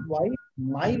explain why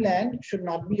my land should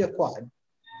not be acquired.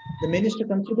 The minister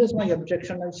considers my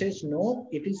objection and says, no,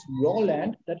 it is your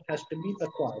land that has to be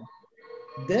acquired.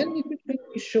 Then if it can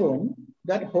be shown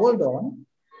that, hold on,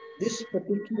 this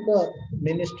particular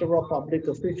minister or public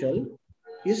official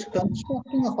is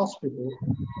constructing a hospital,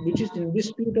 which is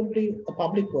indisputably a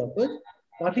public purpose,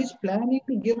 but he's planning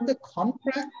to give the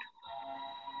contract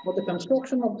for the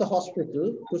construction of the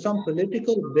hospital to some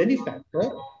political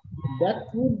benefactor, that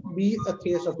would be a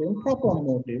case of improper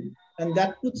motive, and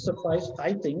that would suffice,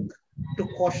 I think, to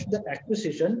quash the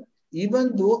acquisition,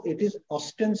 even though it is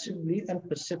ostensibly and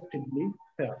perceptibly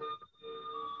fair.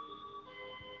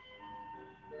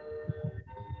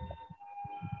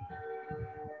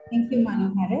 Thank you,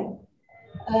 Manohara.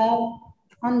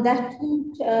 On that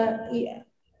note, I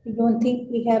don't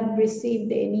think we have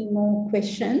received any more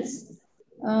questions.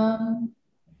 On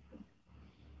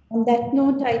that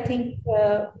note, I think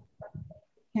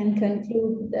can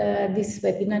conclude this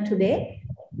webinar today.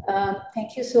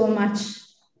 Thank you so much,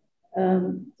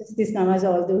 Justice Nawaz,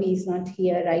 although he is not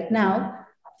here right now,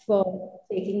 for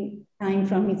taking time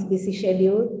from his busy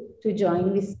schedule to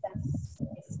join with us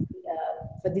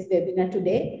for this webinar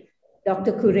today.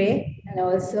 Dr. Kure and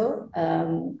also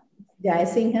Jai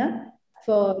Singha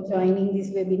for joining this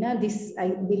webinar. This, I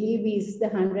believe, is the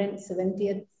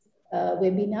 170th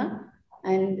webinar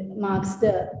and marks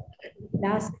the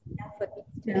last webinar for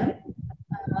this term.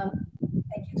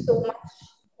 Thank you so much,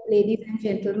 ladies and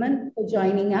gentlemen, for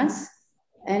joining us.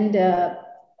 And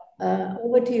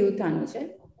over to you, Tanuja.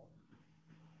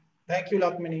 Thank you,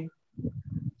 Lakshmi.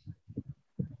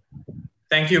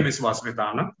 Thank you, Ms.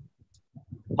 Vasmitana.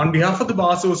 On behalf of the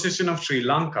Bar Association of Sri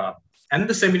Lanka and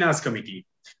the Seminars Committee,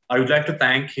 I would like to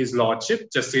thank His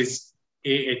Lordship, Justice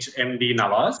AHMD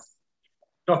Nawaz,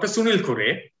 Dr. Sunil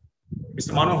Kure,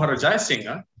 Mr. Manohara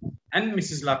Jayasinghe, and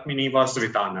Mrs. Lakshmi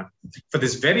Vasudhana for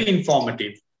this very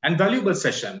informative and valuable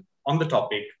session on the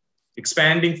topic,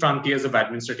 Expanding Frontiers of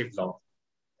Administrative Law.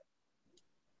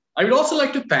 I would also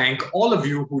like to thank all of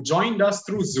you who joined us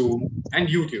through Zoom and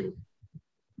YouTube.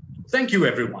 Thank you,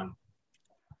 everyone.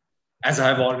 As I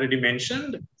have already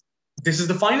mentioned, this is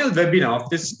the final webinar of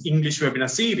this English webinar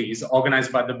series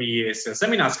organized by the BASL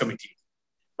Seminars Committee.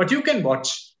 But you can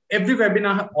watch every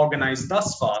webinar organized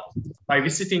thus far by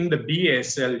visiting the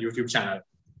BASL YouTube channel.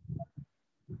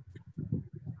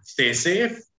 Stay safe